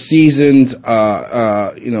are more seasoned,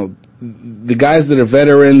 the guys that are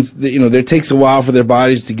veterans. It takes a while for their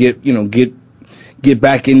bodies to get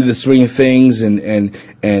back into the swing of things and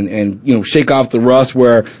shake off the rust,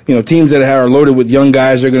 where teams that are loaded with young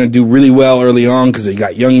guys are going to do really well early on because they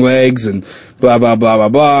got young legs and blah blah blah blah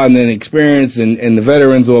blah, and then experience and the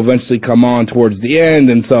veterans will eventually come on towards the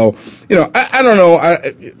end. And so I don't know,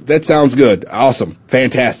 that sounds good, awesome,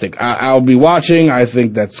 fantastic. I'll be watching. I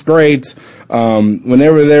think that's great.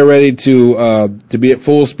 Whenever they're ready to be at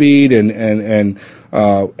full speed and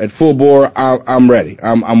at full bore, I'm ready.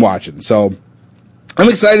 I'm watching. So I'm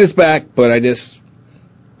excited it's back, but I just,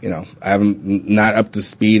 I'm not up to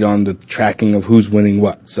speed on the tracking of who's winning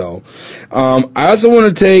what. So, I also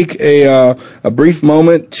want to take a brief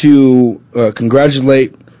moment to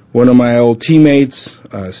congratulate one of my old teammates,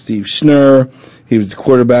 Steve Schnurr. He was the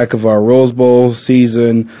quarterback of our Rose Bowl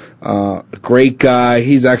season. A great guy.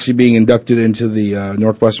 He's actually being inducted into the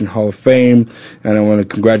Northwestern Hall of Fame, and I want to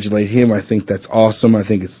congratulate him. I think that's awesome. I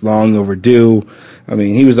think it's long overdue. I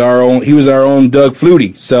mean, he was our own Doug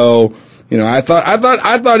Flutie. So, I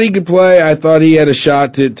thought he could play. I thought he had a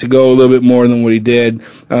shot to go a little bit more than what he did.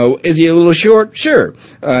 Is he a little short? Sure.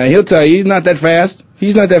 He'll tell you he's not that fast.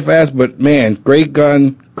 But man, great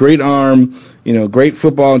gun, great arm, great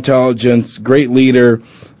football intelligence, great leader.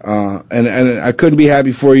 And I couldn't be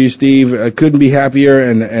happy for you, Steve. I couldn't be happier,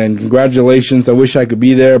 and congratulations. I wish I could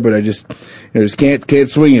be there, but I just can't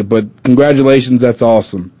swing it. But congratulations, that's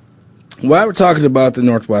awesome. While we're talking about the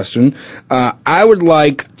Northwestern, I would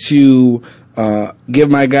like to give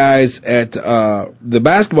my guys at the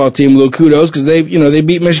basketball team a little kudos, because they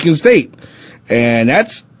beat Michigan State, and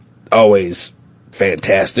that's always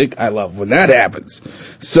fantastic. I love when that happens.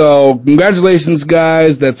 So congratulations,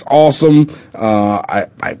 guys. That's awesome.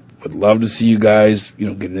 I would love to see you guys,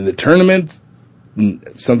 get into the tournament,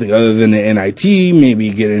 something other than the NIT,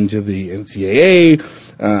 maybe get into the NCAA.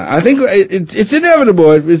 I think it's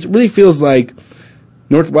inevitable. It really feels like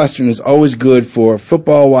Northwestern is always good for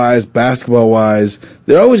football-wise, basketball-wise.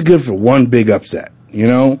 They're always good for one big upset,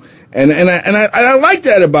 And I like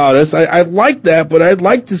that about us. I like that, but I'd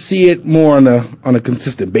like to see it more on a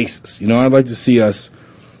consistent basis. I'd like to see us,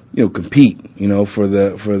 compete, for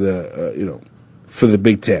the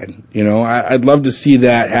Big Ten. I'd love to see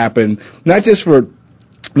that happen, not just for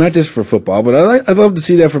football, but I'd love to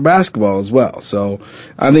see that for basketball as well. So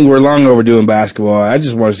I think we're long overdue in basketball. I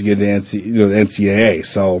just want us to get to the NCAA.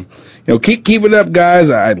 So, keep it up, guys.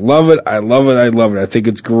 I love it. I think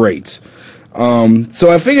it's great. So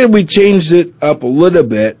I figured we changed it up a little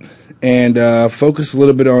bit and focus a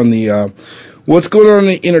little bit on the what's going on in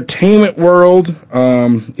the entertainment world.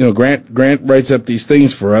 Grant writes up these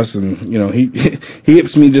things for us, and he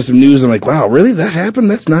hits me just some news. I'm like, wow, really? That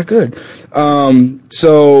happened? That's not good.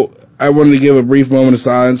 So I wanted to give a brief moment of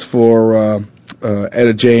silence for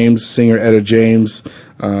Etta James, singer Etta James.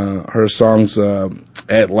 Her songs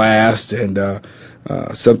At Last and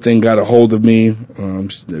Something Got a Hold of Me.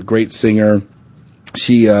 She's a great singer.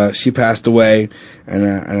 She passed away, and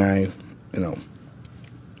I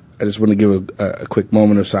just want to give a quick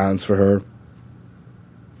moment of silence for her.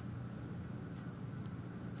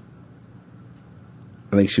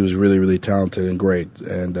 I think she was really, really talented and great,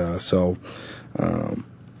 and so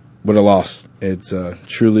what a loss. It's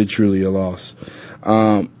truly, truly a loss.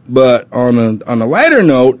 But on a lighter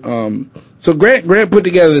note, so Grant put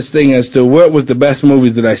together this thing as to what was the best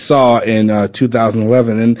movies that I saw in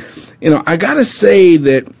 2011. And, I got to say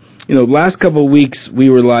that, last couple of weeks we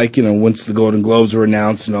were like, once the Golden Globes were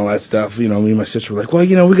announced and all that stuff, me and my sister were like, well,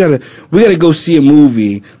 we gotta go see a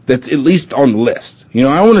movie that's at least on the list.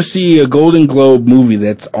 I want to see a Golden Globe movie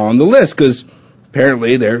that's on the list because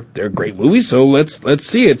apparently they're great movies. So let's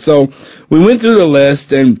see it. So we went through the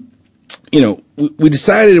list and, we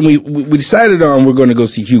decided on we're going to go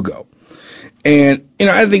see Hugo. And,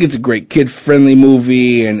 I think it's a great kid-friendly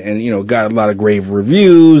movie and got a lot of great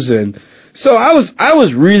reviews. And so I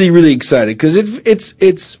was really, really excited because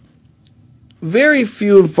it's very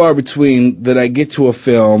few and far between that I get to a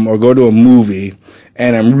film or go to a movie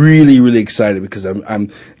and I'm really, really excited because I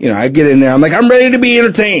get in there, I'm like, I'm ready to be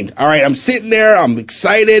entertained. All right, I'm sitting there, I'm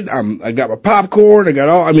excited, I got my popcorn,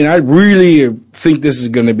 I really think this is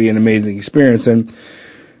going to be an amazing experience. And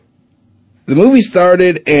the movie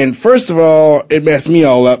started, and first of all, it messed me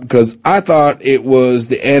all up because I thought it was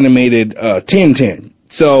the animated Tintin.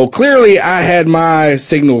 So clearly I had my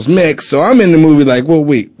signals mixed, so I'm in the movie like, well,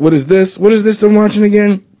 wait, what is this? What is this I'm watching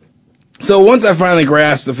again? So once I finally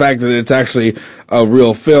grasped the fact that it's actually a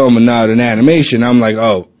real film and not an animation, I'm like,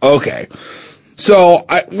 oh, okay. So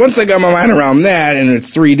once I got my mind around that, and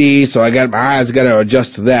it's 3D, so my eyes got to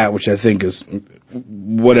adjust to that, which I think is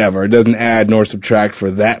whatever. It doesn't add nor subtract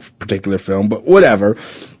for that particular film, but whatever.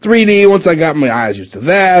 3D, once I got my eyes used to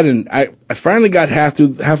that, and I finally got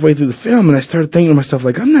halfway through the film, and I started thinking to myself,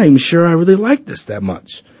 like, I'm not even sure I really like this that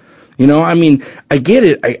much. I get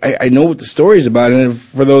it. I know what the story is about, and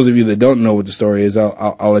for those of you that don't know what the story is,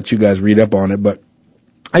 I'll let you guys read up on it, but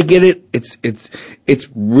I get it. It's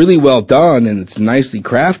really well done and it's nicely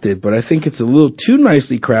crafted, but I think it's a little too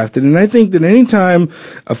nicely crafted. And I think that anytime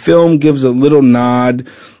a film gives a little nod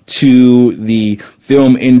to the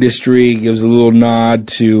film industry, gives a little nod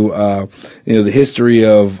to the history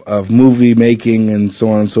of movie making and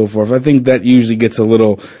so on and so forth, I think that usually gets a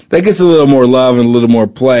little more love and a little more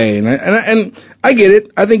play. And I get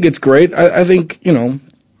it. I think it's great. I think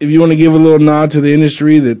if you want to give a little nod to the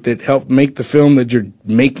industry that helped make the film that you're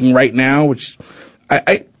making right now, which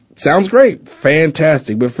I sounds great,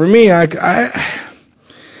 fantastic. But for me, I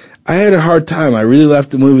had a hard time. I really left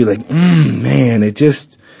the movie like, man, it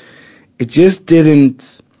just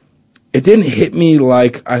didn't hit me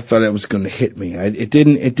like I thought it was going to hit me. It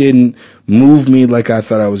didn't move me like I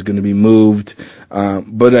thought I was going to be moved.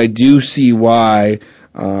 But I do see why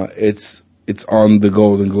it's on the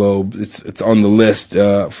Golden Globe. It's on the list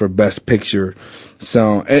for Best Picture.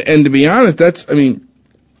 So, and to be honest, that's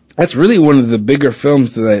really one of the bigger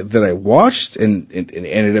films that I watched, and it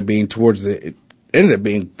ended up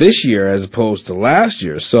being this year as opposed to last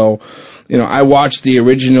year. So, I watched I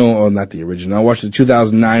watched the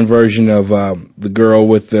 2009 version of The Girl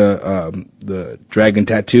with the Dragon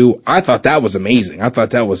Tattoo. I thought that was amazing. I thought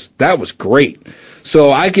that was great.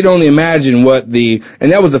 So I could only imagine and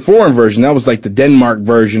that was the foreign version. That was like the Denmark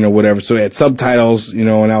version or whatever. So it had subtitles, and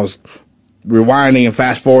I was rewinding and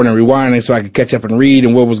fast forwarding and rewinding so I could catch up and read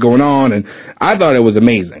and what was going on. And I thought it was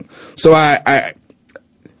amazing. So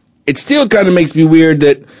it still kind of makes me weird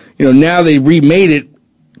that, now they remade it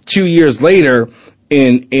 2 years later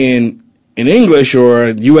in English or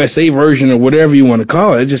a USA version or whatever you want to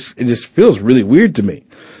call it. It just feels really weird to me.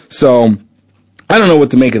 So I don't know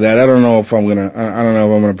what to make of that. I don't know if I'm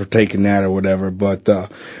gonna partake in that or whatever. But I'm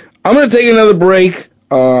gonna take another break,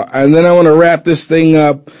 and then I want to wrap this thing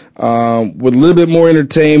up with a little bit more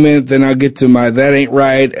entertainment. Then I'll get to my That Ain't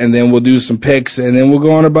Right, and then we'll do some picks, and then we'll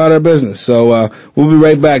go on about our business. So we'll be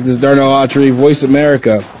right back. This is Darnell Autry, Voice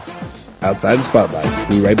America, Outside the Spotlight.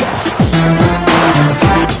 We'll be right back.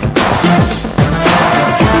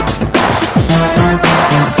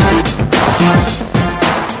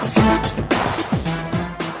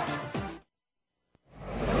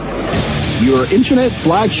 Your internet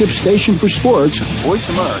flagship station for sports, Voice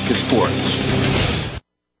America Sports.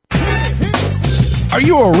 Are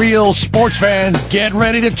you a real sports fan? Get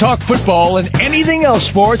ready to talk football and anything else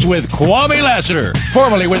sports with Kwame Lassiter,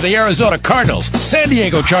 formerly with the Arizona Cardinals, San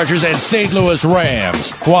Diego Chargers, and St. Louis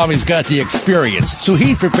Rams. Kwame's got the experience, so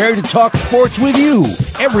he's prepared to talk sports with you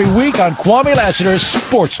every week on Kwame Lassiter's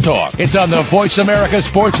Sports Talk. It's on the Voice America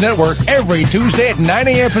Sports Network every Tuesday at 9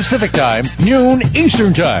 a.m. Pacific Time, noon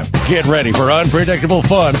Eastern Time. Get ready for unpredictable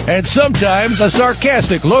fun and sometimes a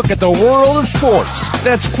sarcastic look at the world of sports.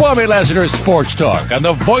 That's Kwame Lassiter's Sports Talk on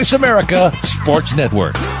the Voice America Sports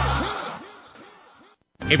Network.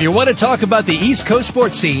 If you want to talk about the East Coast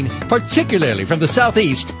sports scene, particularly from the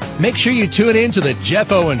Southeast, make sure you tune in to the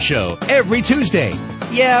Jeff Owens Show every Tuesday.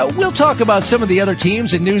 Yeah, we'll talk about some of the other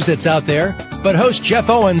teams and news that's out there, but host Jeff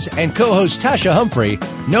Owens and co-host Tasha Humphrey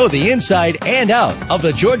know the inside and out of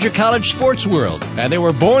the Georgia College sports world, and they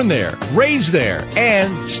were born there, raised there,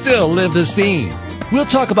 and still live the scene. We'll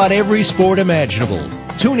talk about every sport imaginable.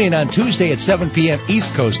 Tune in on Tuesday at 7 p.m.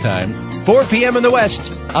 East Coast time, 4 p.m. in the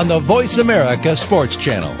West on the Voice America Sports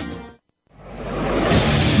Channel.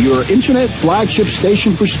 Your internet flagship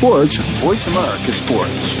station for sports, Voice America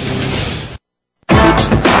Sports.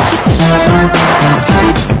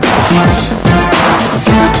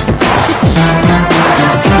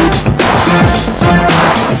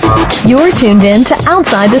 You're tuned in to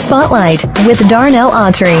Outside the Spotlight with Darnell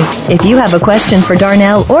Autry. If you have a question for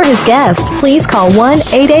Darnell or his guest, please call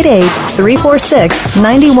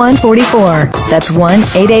 1-888-346-9144. That's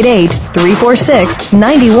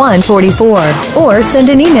 1-888-346-9144. Or send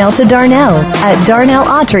an email to Darnell at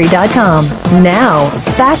darnellautry.com. Now,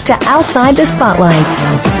 back to Outside the Spotlight.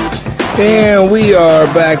 And we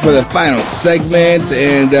are back for the final segment.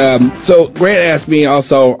 And so Grant asked me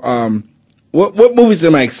also, what movies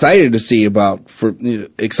am I excited to see in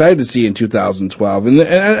 2012? And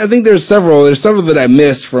I think there's several. There's several that I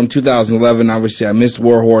missed from 2011. Obviously, I missed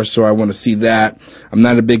War Horse, so I want to see that. I'm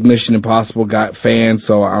not a big Mission Impossible fan,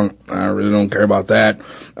 so I really don't care about that.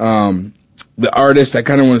 The Artist, I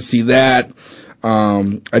kind of want to see that.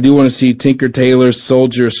 I do want to see Tinker Tailor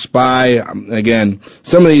Soldier Spy. Again,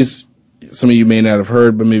 some of you may not have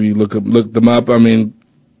heard, but maybe look them up. I mean,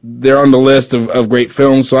 they're on the list of great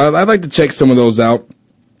films, so I'd like to check some of those out.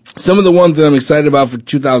 Some of the ones that I'm excited about for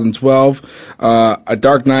 2012, A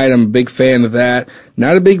Dark Knight, I'm a big fan of that.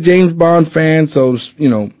 Not a big James Bond fan, so,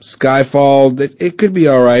 Skyfall, it could be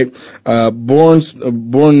alright. Born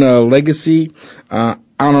Legacy, I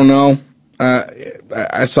don't know.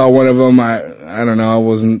 I saw one of them. I don't know. I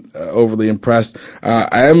wasn't overly impressed.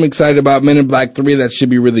 I am excited about Men in Black 3. That should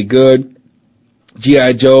be really good.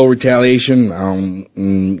 G.I. Joe Retaliation,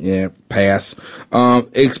 pass.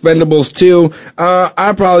 Expendables 2,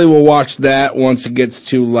 I probably will watch that once it gets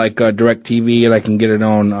to DirecTV and I can get it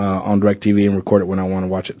on DirecTV and record it when I want to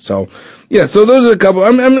watch it. So, yeah, so those are a couple.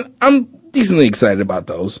 I'm decently excited about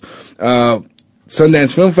those.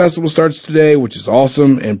 Sundance Film Festival starts today, which is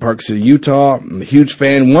awesome, in Park City, Utah. I'm a huge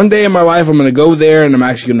fan. One day in my life, I'm going to go there, and I'm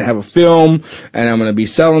actually going to have a film, and I'm going to be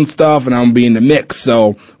selling stuff, and I'm going to be in the mix.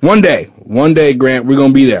 So one day, Grant, we're going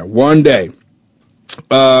to be there. One day.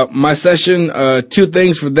 My session, two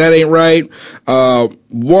things for That Ain't Right.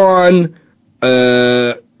 One,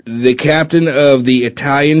 the captain of the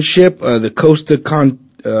Italian ship, the Costa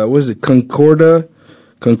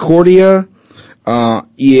Concordia. I'm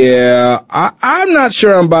not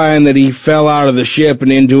sure I'm buying that he fell out of the ship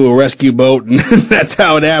and into a rescue boat, and that's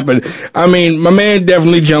how it happened. I mean, my man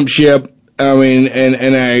definitely jumped ship. I mean,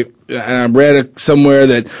 and I read somewhere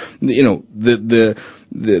that,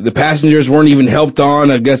 the passengers weren't even helped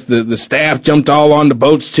on. I guess the staff jumped all on the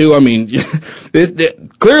boats too. I mean,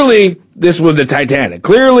 clearly this was the Titanic.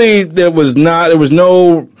 Clearly there was nothing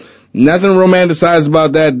romanticized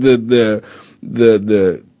about that.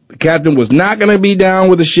 The captain was not going to be down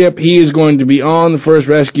with the ship. He is going to be on the first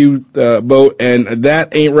rescue boat, and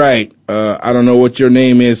that ain't right. I don't know what your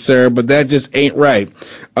name is, sir, but that just ain't right.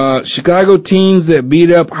 Chicago teens that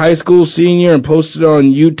beat up high school senior and posted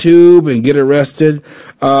on YouTube and get arrested.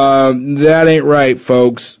 That ain't right,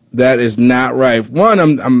 folks. That is not right. One,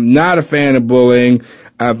 I'm not a fan of bullying.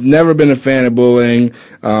 I've never been a fan of bullying.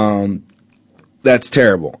 That's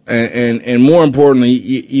terrible. And more importantly,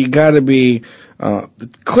 you gotta be,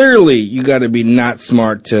 clearly you gotta be not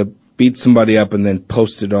smart to beat somebody up and then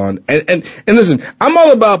post it on. And listen, I'm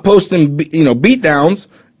all about posting, beat downs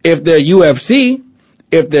if they're UFC,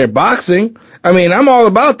 if they're boxing. I mean, I'm all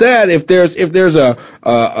about that. If there's a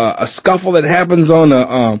scuffle that happens on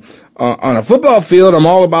a football field, I'm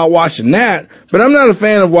all about watching that. But I'm not a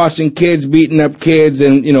fan of watching kids beating up kids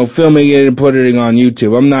and, filming it and putting it on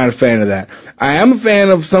YouTube. I'm not a fan of that. I am a fan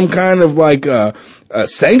of some kind of a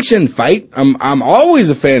sanctioned fight. I'm always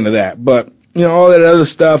a fan of that. But, all that other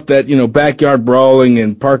stuff that, backyard brawling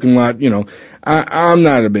and parking lot, I'm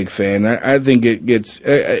not a big fan. I think it gets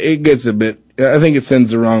a bit, I think it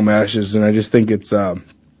sends the wrong messages, and I just think it's a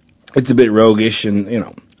bit roguish, and,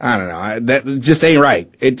 I don't know. That just ain't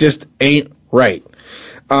right. It just ain't right.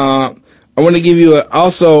 I want to give you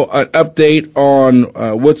also an update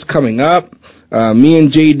on what's coming up. Me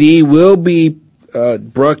and JD will be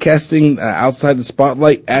broadcasting outside the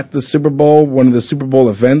spotlight at the Super Bowl, one of the Super Bowl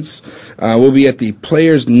events. We'll be at the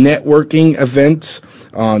Players Networking event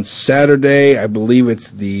on Saturday. I believe it's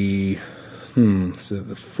the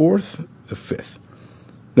 4th? The 5th.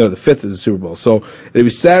 No, the 5th is the Super Bowl. So it'll be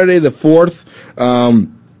Saturday the 4th.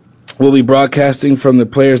 We'll be broadcasting from the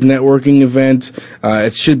Players Networking event.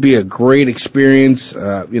 It should be a great experience.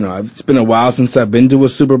 It's been a while since I've been to a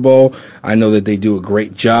Super Bowl. I know that they do a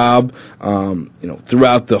great job.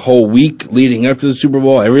 Throughout the whole week leading up to the Super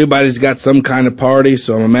Bowl, everybody's got some kind of party.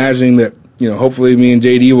 So I'm imagining that, hopefully me and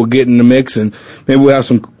JD will get in the mix and maybe we'll have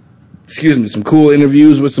some cool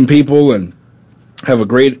interviews with some people and have a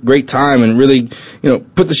great time and really,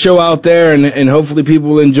 put the show out there and hopefully people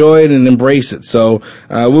will enjoy it and embrace it. So,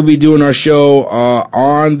 we'll be doing our show,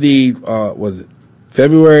 on the,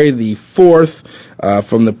 February the 4th,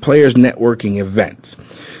 from the Players Networking event.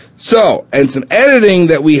 So, and some editing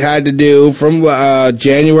that we had to do from,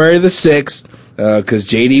 January the 6th, cause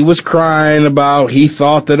JD was crying about, he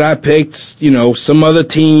thought that I picked, some other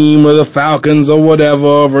team or the Falcons or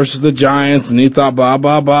whatever versus the Giants, and he thought blah,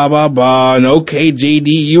 blah, blah, blah, blah, and okay, JD,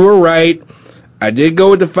 you were right. I did go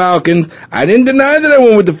with the Falcons. I didn't deny that I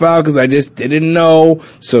went with the Falcons, I just didn't know.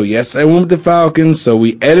 So yes, I went with the Falcons, so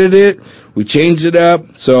we edited it, we changed it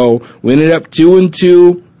up, so we ended up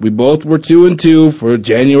 2-2. We both were 2-2 for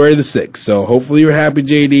January the 6th, so hopefully you're happy,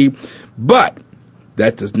 JD. But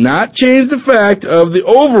that does not change the fact of the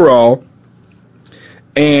overall,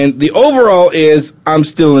 and the overall is I'm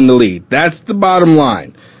still in the lead. That's the bottom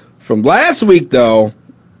line. From last week, though,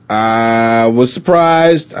 I was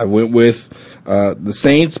surprised. I went with the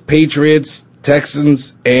Saints, Patriots,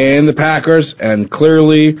 Texans, and the Packers, and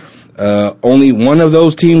clearly only one of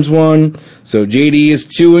those teams won. So JD is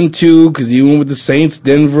 2-2 because he went with the Saints,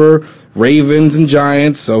 Denver, Ravens, and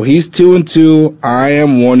Giants. So he's 2-2. I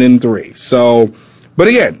am 1-3. So, but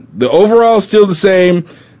again, the overall is still the same.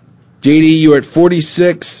 JD, you're at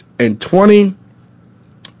 46-20.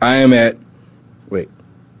 I am at,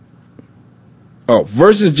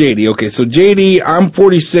 versus JD. Okay, so JD, I'm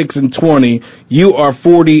 46-20. You are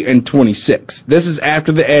 40-26. This is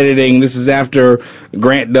after the editing. This is after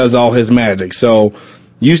Grant does all his magic. So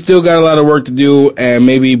you still got a lot of work to do, and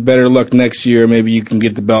maybe better luck next year. Maybe you can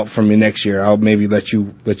get the belt from me next year. I'll maybe let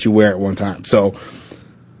you wear it one time. So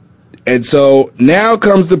now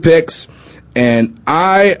comes the picks, and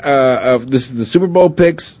this is the Super Bowl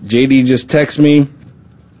picks. JD just texted me,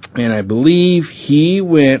 and I believe he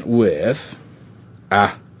went with,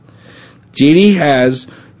 JD has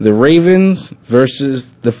the Ravens versus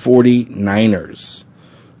the 49ers.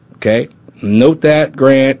 Okay? Note that,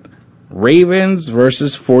 Grant. Ravens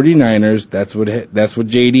versus 49ers. That's what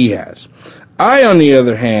JD has. I, on the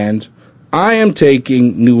other hand, I am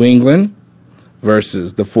taking New England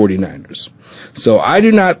versus the 49ers. So I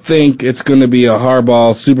do not think it's going to be a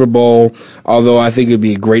Harbaugh Super Bowl, although I think it would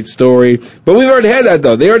be a great story. But we've already had that,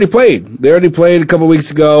 though. They already played a couple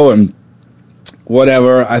weeks ago, and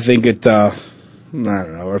whatever. I think I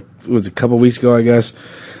don't know, it was a couple weeks ago, I guess.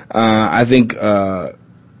 I think, I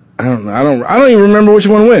don't know. I don't even remember which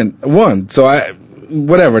one won. So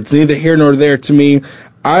whatever. It's neither here nor there to me.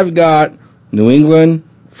 I've got New England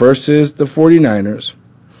versus the 49ers,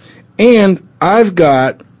 and I've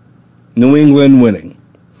got New England winning.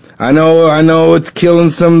 I know it's killing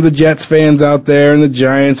some of the Jets fans out there and the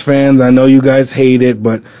Giants fans. I know you guys hate it,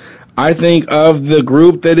 but I think of the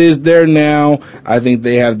group that is there now, I think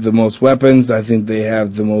they have the most weapons. I think they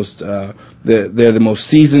have the most, they're the most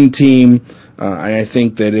seasoned team. And I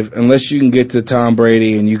think that unless you can get to Tom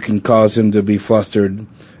Brady and you can cause him to be flustered,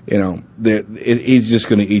 he's just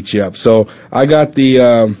going to eat you up. So I got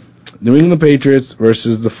the New England Patriots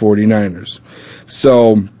versus the 49ers.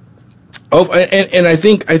 So, and I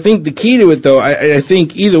think the key to it, though, I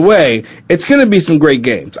think either way, it's going to be some great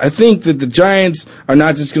games. I think that the Giants are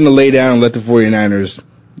not just going to lay down and let the 49ers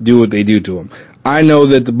do what they do to them. I know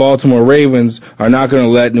that the Baltimore Ravens are not going to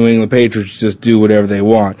let New England Patriots just do whatever they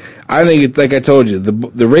want. I think it's like I told you,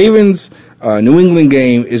 the Ravens New England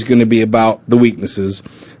game is going to be about the weaknesses.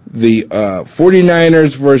 The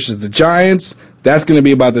 49ers versus the Giants, that's going to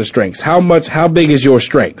be about their strengths. How big is your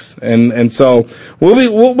strengths? And so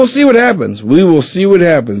we'll see what happens. We will see what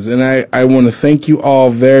happens. And I want to thank you all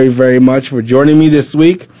very, very much for joining me this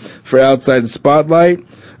week for Outside the Spotlight.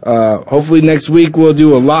 Hopefully next week we'll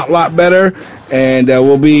do a lot better, and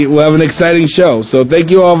we'll have an exciting show. So thank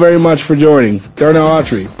you all very much for joining. Darnell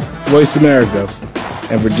Autry, Voice America,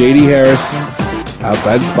 and for JD Harris,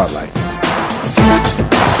 Outside the Spotlight.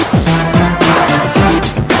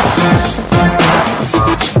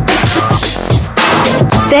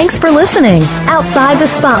 Thanks for listening. Outside the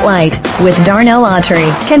Spotlight with Darnell Autry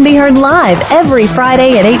can be heard live every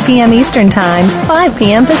Friday at 8 p.m. Eastern Time, 5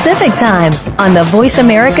 p.m. Pacific Time on the Voice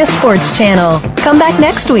America Sports Channel. Come back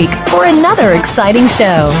next week for another exciting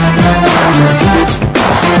show.